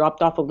has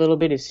dropped off a little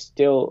bit, is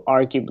still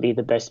arguably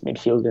the best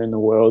midfielder in the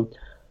world.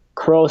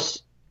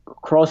 Kroos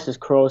is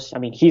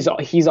Kroos.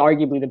 He's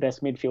arguably the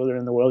best midfielder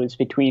in the world. It's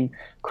between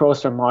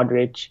Kroos or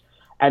Modric.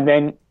 And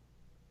then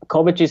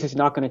Kovacic is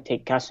not going to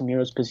take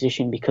Casemiro's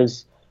position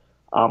because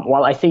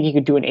while I think he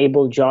could do an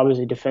able job as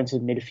a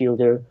defensive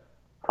midfielder,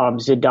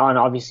 Zidane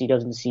obviously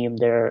doesn't see him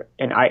there.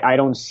 And I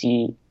don't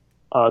see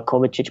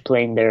Kovacic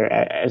playing there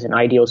as an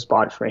ideal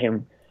spot for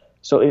him.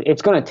 So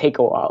it's going to take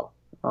a while.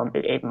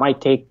 It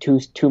might take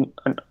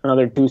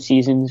another 2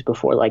 seasons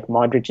before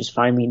Modric is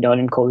finally done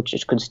and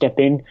Kovacic could step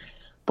in.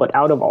 But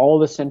out of all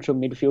the central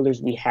midfielders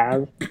we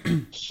have,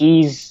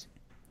 he's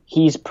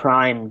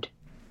primed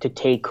to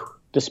take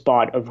the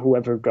spot of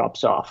whoever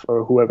drops off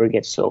or whoever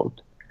gets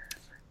sold.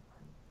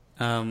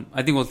 I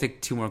think we'll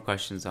take 2 more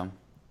questions.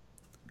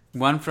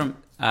 One from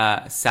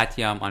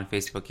Satyam on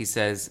Facebook. He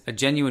says, a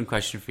genuine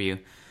question for you.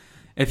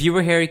 If you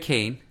were Harry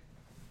Kane,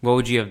 what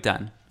would you have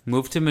done?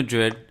 Move to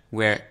Madrid,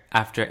 where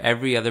after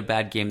every other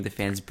bad game the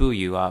fans boo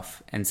you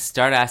off and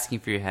start asking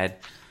for your head,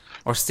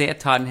 or stay at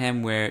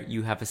Tottenham, where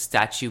you have a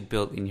statue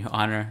built in your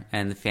honor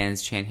and the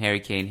fans chant, Harry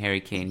Kane,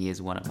 he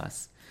is one of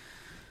us.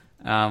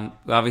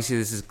 Obviously,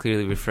 this is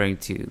clearly referring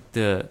to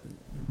the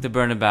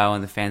Bernabeu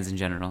and the fans in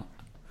general.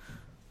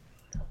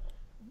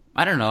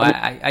 I don't know.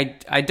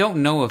 I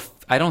don't know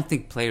I don't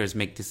think players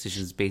make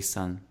decisions based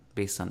on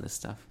this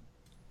stuff.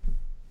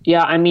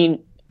 Yeah,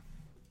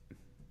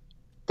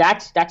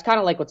 that's kind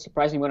of what's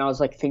surprising when I was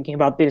thinking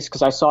about this,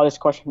 because I saw this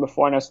question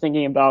before and I was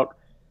thinking about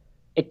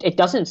it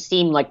doesn't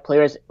seem like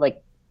players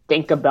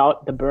think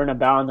about the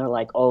Bernabeu and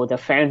they're oh, the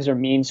fans are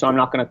mean, so I'm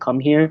not going to come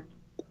here.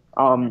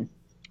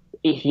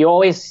 You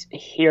always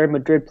hear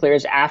Madrid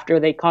players after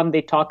they come,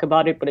 they talk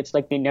about it, but it's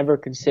they never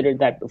considered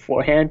that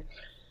beforehand.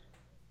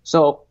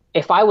 So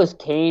if I was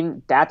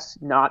Kane,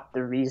 that's not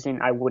the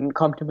reason I wouldn't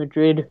come to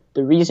Madrid.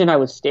 The reason I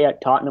would stay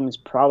at Tottenham is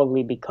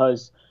probably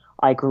because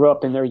I grew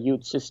up in their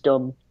youth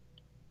system,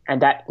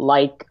 and that,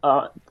 like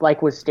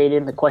was stated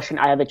in the question,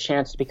 I have a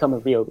chance to become a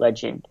real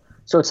legend.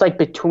 So it's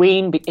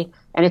between,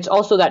 and it's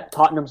also that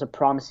Tottenham's a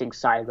promising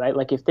side, right?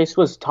 If this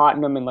was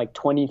Tottenham in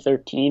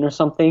 2013 or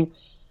something,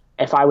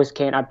 if I was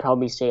Kane, I'd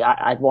probably say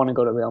I'd want to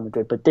go to Real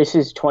Madrid. But this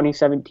is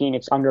 2017.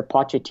 It's under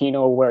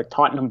Pochettino, where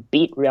Tottenham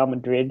beat Real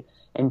Madrid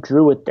and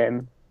drew with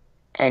them,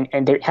 and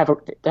they have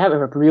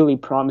a really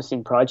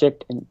promising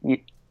project. And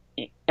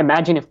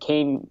imagine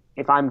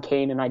if I'm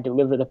Kane and I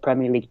deliver the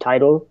Premier League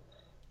title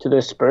to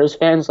the Spurs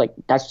fans,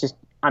 that's just,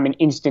 I'm an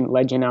instant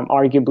legend. I'm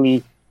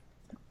arguably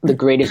the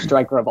greatest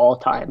striker of all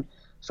time.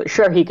 So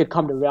sure, he could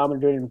come to Real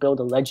Madrid and build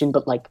a legend,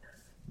 but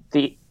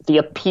the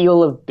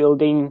appeal of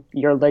building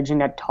your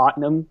legend at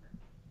Tottenham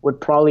would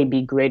probably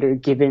be greater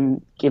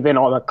given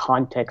all the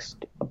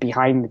context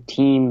behind the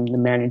team, the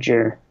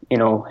manager,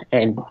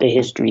 and the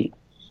history.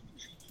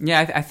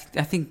 Yeah,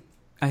 I think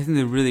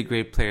the really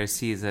great players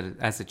see it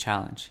as a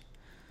challenge,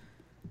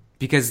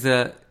 because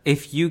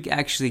if you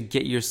actually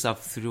get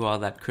yourself through all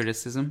that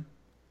criticism,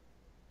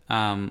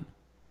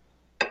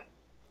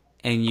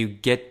 and you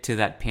get to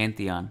that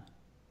pantheon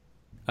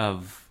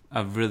of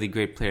really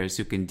great players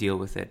who can deal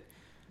with it,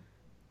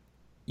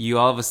 you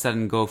all of a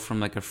sudden go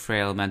from a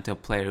frail mental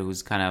player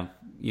who's kind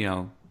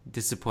of,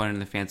 disappointed in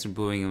the fans are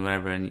booing and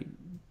whatever, and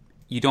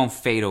you don't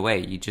fade away.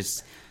 You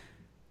just,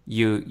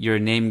 your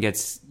name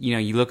gets,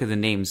 you look at the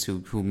names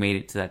who made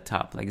it to that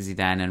top, like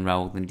Zidane and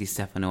Raul and Di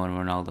Stefano and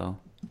Ronaldo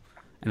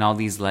and all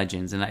these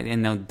legends. And I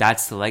know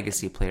that's the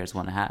legacy players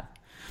want to have.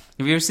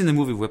 Have you ever seen the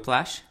movie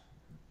Whiplash?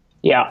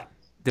 Yeah.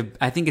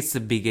 I think it's the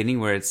beginning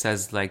where it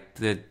says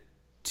the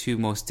 2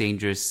 most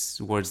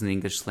dangerous words in the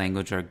English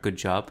language are good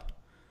job.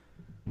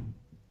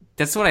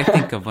 That's what I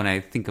think of when I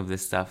think of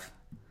this stuff.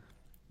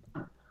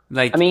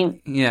 Yeah,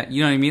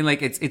 you know what I mean?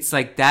 It's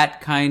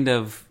that kind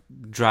of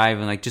drive,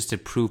 and just to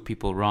prove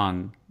people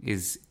wrong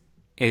is,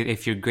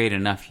 if you're great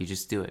enough, you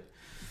just do it.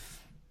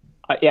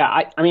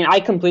 I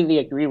completely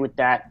agree with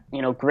that.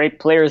 Great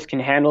players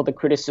can handle the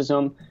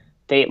criticism.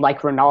 They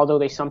like Ronaldo.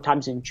 They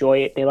sometimes enjoy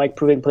it. They like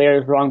proving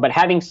players wrong. But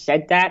having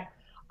said that,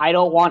 I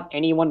don't want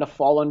anyone to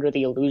fall under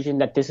the illusion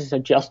that this is a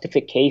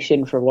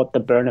justification for what the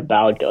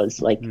Bernabeu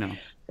does. Like, No.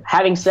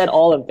 Having said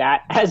all of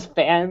that, as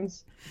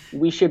fans,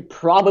 we should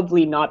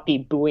probably not be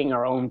booing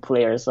our own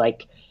players.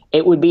 Like,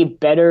 it would be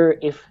better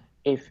if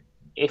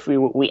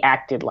we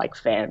acted like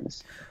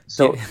fans.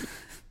 So,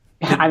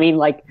 I mean,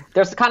 like,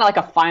 there's kind of like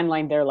a fine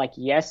line there. Like,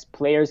 yes,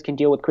 players can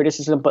deal with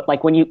criticism, but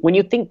like when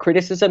you think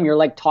criticism, you're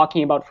like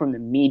talking about from the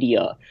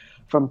media,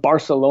 from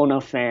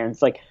Barcelona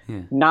fans, like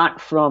not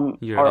from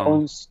our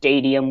own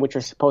stadium, which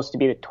is supposed to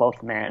be the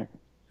 12th man.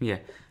 Yeah,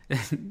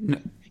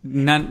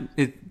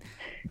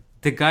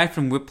 the guy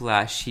from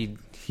Whiplash, he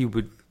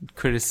would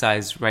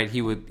criticize, right?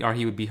 He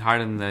would be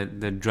hard on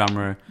the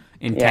drummer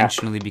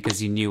intentionally because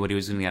he knew what he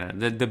was doing.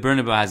 The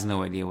Bernabeu has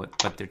no idea what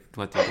they're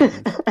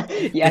doing.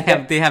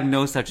 They have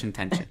no such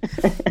intention.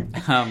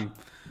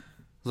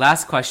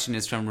 Last question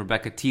is from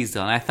Rebecca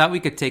Teasdale, and I thought we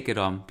could take it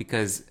on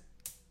because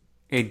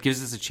it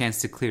gives us a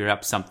chance to clear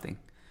up something.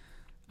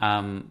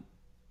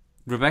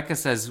 Rebecca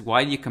says,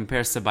 why do you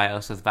compare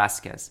Ceballos with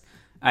Vazquez?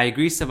 I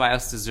agree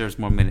Ceballos deserves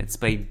more minutes,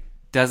 but he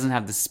doesn't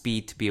have the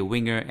speed to be a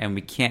winger, and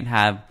we can't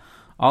have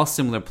all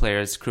similar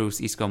players,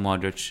 Kroos, Isco,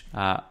 Modric,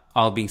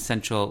 all being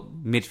central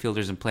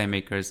midfielders and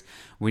playmakers.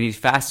 We need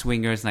fast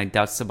wingers, and I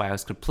doubt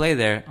Ceballos could play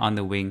there on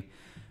the wing.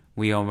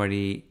 We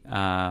already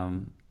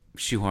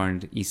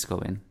shoehorned Isco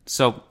in.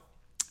 So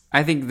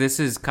I think this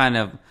is kind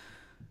of,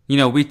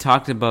 we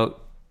talked about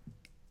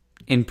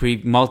in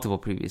multiple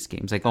previous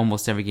games, like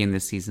almost every game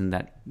this season,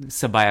 that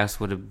Ceballos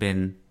would have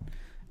been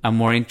a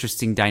more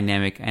interesting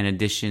dynamic and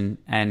addition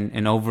and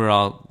an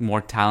overall more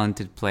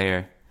talented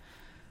player,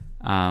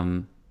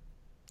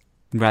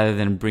 rather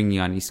than bringing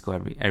on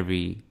Isco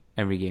every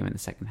game in the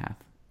second half.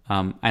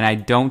 And I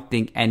don't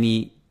think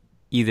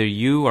either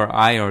you or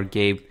I or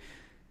Gabe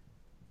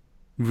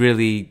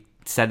really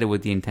said it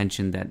with the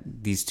intention that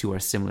these two are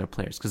similar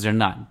players, because they're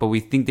not. But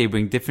we think they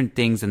bring different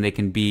things, and they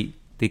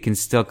can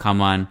still come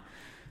on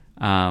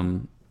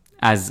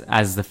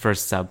as the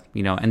first sub,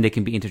 and they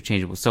can be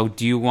interchangeable. So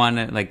do you want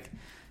to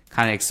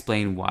kind of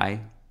explain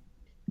why?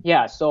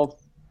 Yeah, so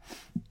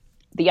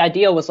the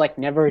idea was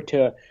never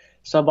to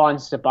sub on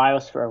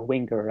Ceballos for a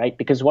winger, right?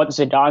 Because what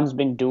Zidane's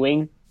been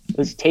doing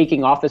is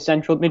taking off a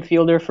central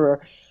midfielder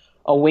for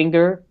a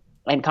winger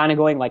and kind of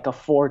going like a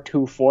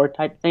 4-2-4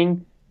 type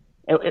thing.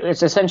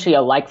 It's essentially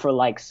a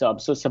like-for-like sub.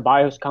 So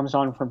Ceballos comes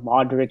on from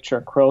Modric or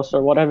Kroos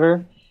or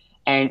whatever,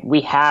 and we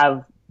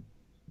have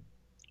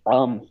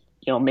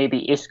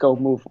maybe Isco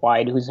move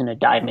wide, who's in a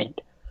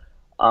diamond,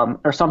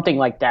 or something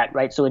like that,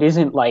 right? So it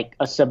isn't like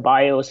a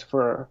Ceballos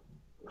for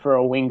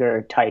a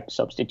winger type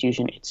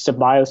substitution. It's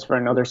Ceballos for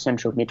another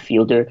central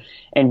midfielder,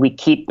 and we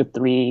keep the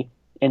three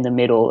in the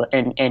middle,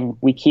 and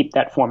we keep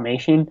that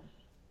formation.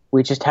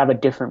 We just have a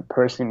different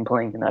person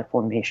playing in that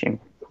formation.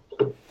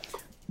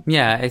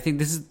 Yeah, I think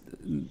this is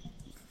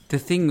the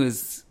thing.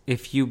 Was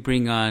if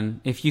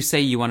you say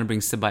you want to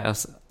bring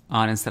Ceballos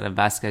on instead of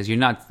Vazquez, you're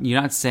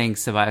not saying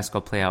Ceballos go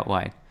play out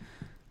wide.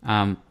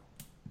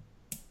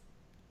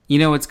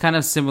 It's kind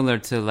of similar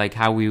to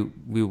how we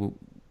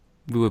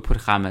would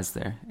put James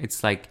there.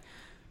 It's like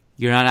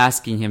you're not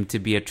asking him to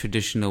be a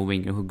traditional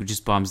winger who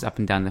just bombs up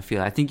and down the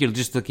field. I think you're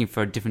just looking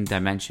for a different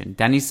dimension.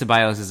 Dani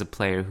Ceballos is a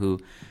player who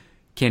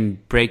can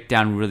break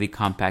down really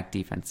compact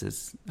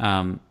defenses.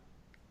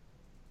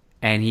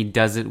 And he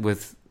does it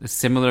with a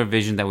similar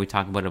vision that we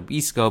talk about of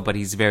Isco, but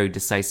he's very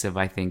decisive,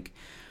 I think.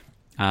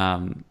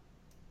 And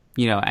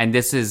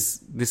this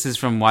is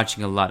from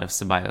watching a lot of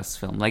Ceballos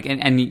film.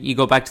 And you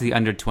go back to the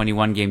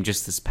under-21 game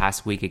just this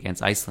past week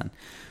against Iceland,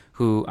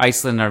 who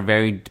Iceland are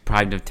very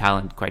deprived of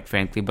talent, quite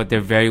frankly, but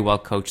they're very well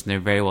coached and they're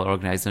very well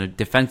organized. And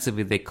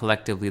defensively, they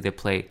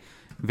play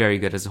very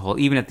good as a whole,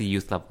 even at the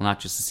youth level,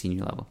 not just the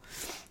senior level.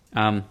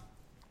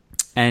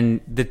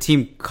 And the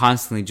team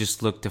constantly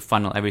just looked to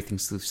funnel everything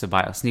through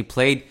Ceballos. And he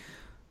played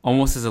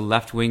almost as a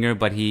left winger,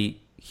 but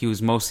he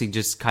was mostly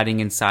just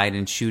cutting inside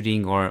and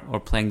shooting or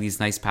playing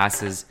these nice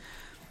passes.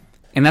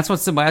 And that's what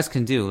Ceballos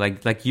can do.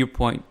 Like your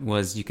point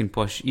was, you can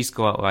push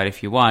Isco out wide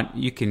if you want.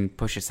 You can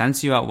push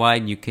Asensio out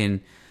wide. You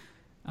can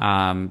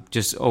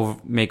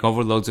make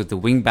overloads with the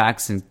wing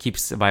backs and keep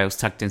Ceballos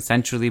tucked in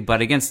centrally.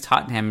 But against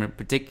Tottenham in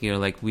particular,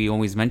 like we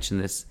always mention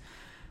this,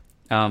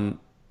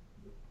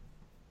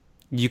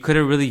 you could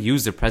have really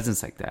used a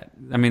presence like that.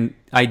 I mean,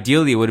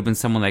 ideally it would have been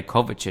someone like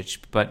Kovacic,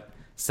 but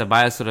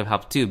Ceballos would have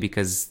helped too,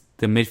 because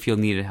the midfield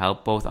needed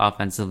help both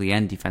offensively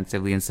and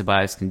defensively, and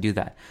Ceballos can do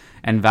that.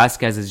 And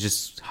Vazquez is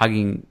just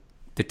hugging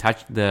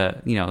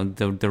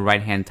the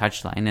right hand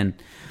touchline, and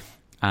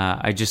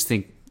I just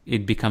think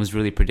it becomes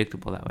really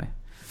predictable that way.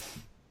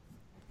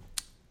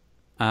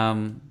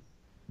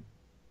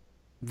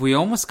 We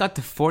almost got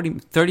to 40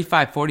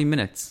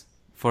 minutes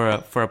for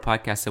a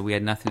podcast that we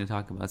had nothing to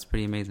talk about. It's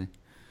pretty amazing.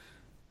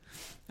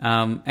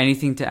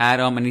 Anything to add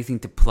on? Anything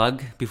to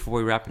plug before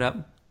we wrap it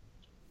up?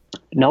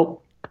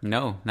 Nope.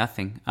 No,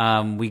 nothing.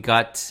 We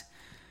got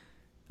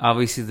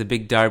obviously the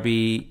big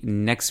derby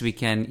next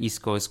weekend.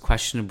 Isco is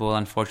questionable,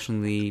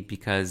 unfortunately,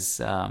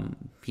 because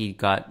he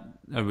got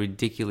a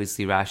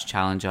ridiculously rash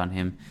challenge on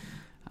him.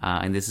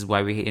 And this is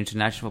why we hate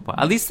international football.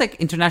 At least like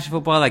international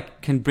football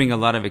can bring a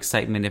lot of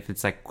excitement if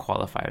it's like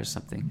qualifiers or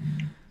something.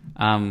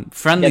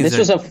 Friendlies. This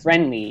was a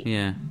friendly.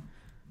 Yeah.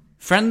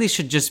 Friendlies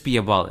should just be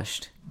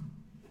abolished.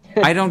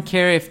 I don't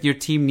care if your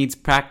team needs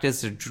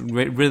practice or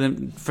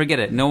rhythm. Forget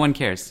it. No one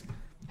cares.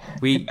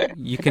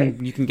 You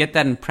can get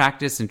that in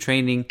practice and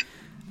training.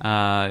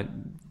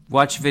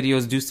 Watch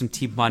videos, do some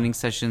team bonding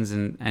sessions,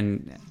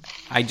 and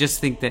I just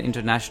think that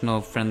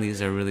international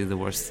friendlies are really the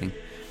worst thing.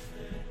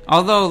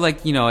 Although,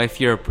 if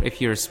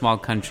you're a small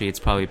country, it's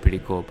probably pretty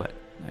cool. But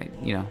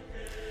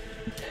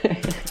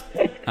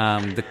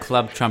the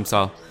club trumps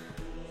all.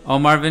 Oh,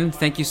 Marvin,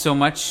 thank you so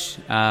much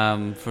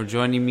for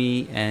joining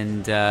me,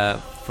 and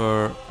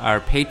for our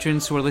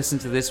patrons who are listening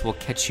to this, we'll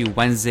catch you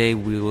Wednesday.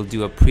 We will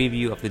do a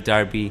preview of the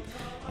derby,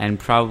 and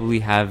probably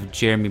have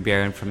Jeremy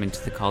Barron from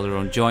Into the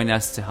Calderon join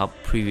us to help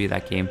preview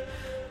that game.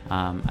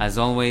 As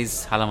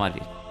always, Hala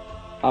Madrid.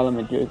 Hala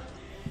Madrid.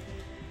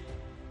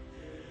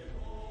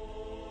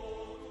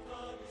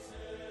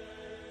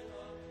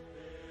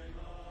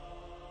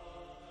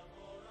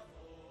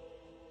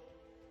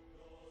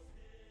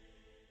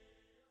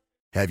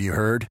 Have you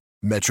heard?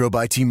 Metro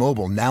by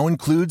T-Mobile now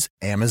includes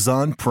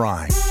Amazon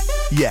Prime.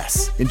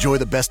 Yes, enjoy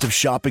the best of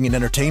shopping and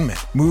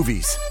entertainment,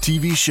 movies,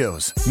 TV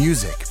shows,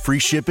 music, free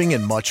shipping,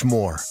 and much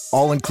more.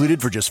 All included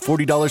for just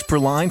 $40 per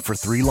line for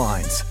 3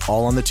 lines.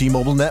 All on the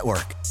T-Mobile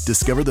network.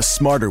 Discover the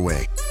smarter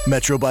way.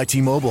 Metro by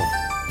T-Mobile.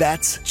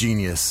 That's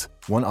genius.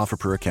 One offer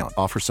per account.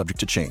 Offer subject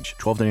to change.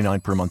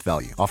 $12.99 per month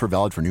value. Offer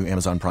valid for new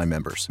Amazon Prime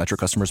members. Metro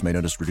customers may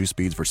notice reduced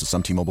speeds versus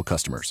some T-Mobile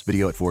customers.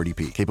 Video at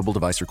 480p. Capable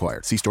device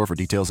required. See store for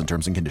details and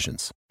terms and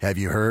conditions. Have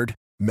you heard?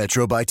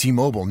 Metro by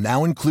T-Mobile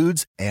now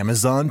includes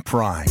Amazon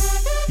Prime.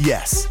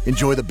 Yes,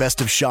 enjoy the best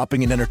of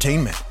shopping and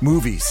entertainment,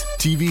 movies,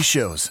 TV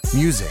shows,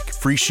 music,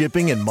 free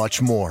shipping, and much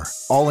more.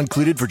 All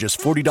included for just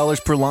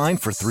 $40 per line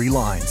for 3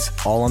 lines.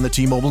 All on the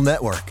T-Mobile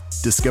network.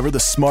 Discover the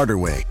smarter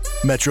way.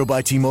 Metro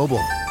by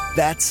T-Mobile.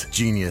 That's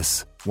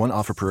genius. One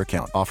offer per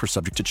account. Offer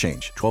subject to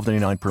change.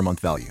 $12.99 per month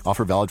value.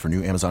 Offer valid for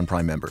new Amazon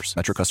Prime members.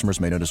 Metro customers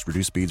may notice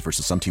reduced speeds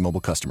versus some T-Mobile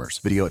customers.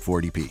 Video at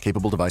 480p.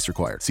 Capable device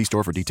required. See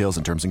store for details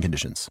and terms and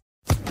conditions.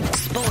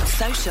 Sports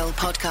Social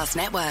Podcast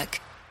Network.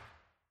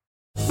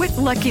 With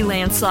Lucky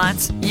Land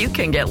Slots, you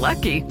can get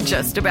lucky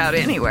just about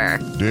anywhere.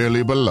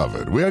 Dearly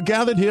beloved, we are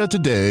gathered here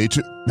today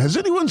to... Has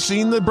anyone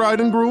seen the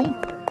bride and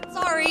groom?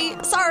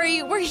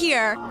 Sorry, we're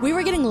here. We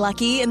were getting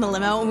lucky in the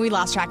limo and we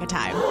lost track of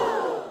time.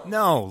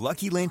 No,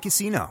 Lucky Land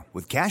Casino,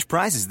 with cash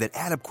prizes that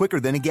add up quicker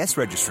than a guest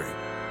registry.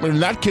 In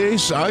that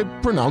case, I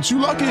pronounce you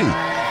lucky.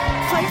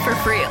 Play for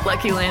free at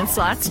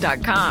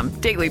LuckyLandSlots.com.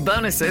 Daily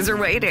bonuses are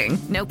waiting.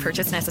 No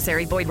purchase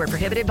necessary. Void where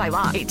prohibited by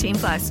law.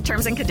 18+.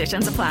 Terms and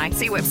conditions apply.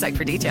 See website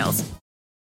for details.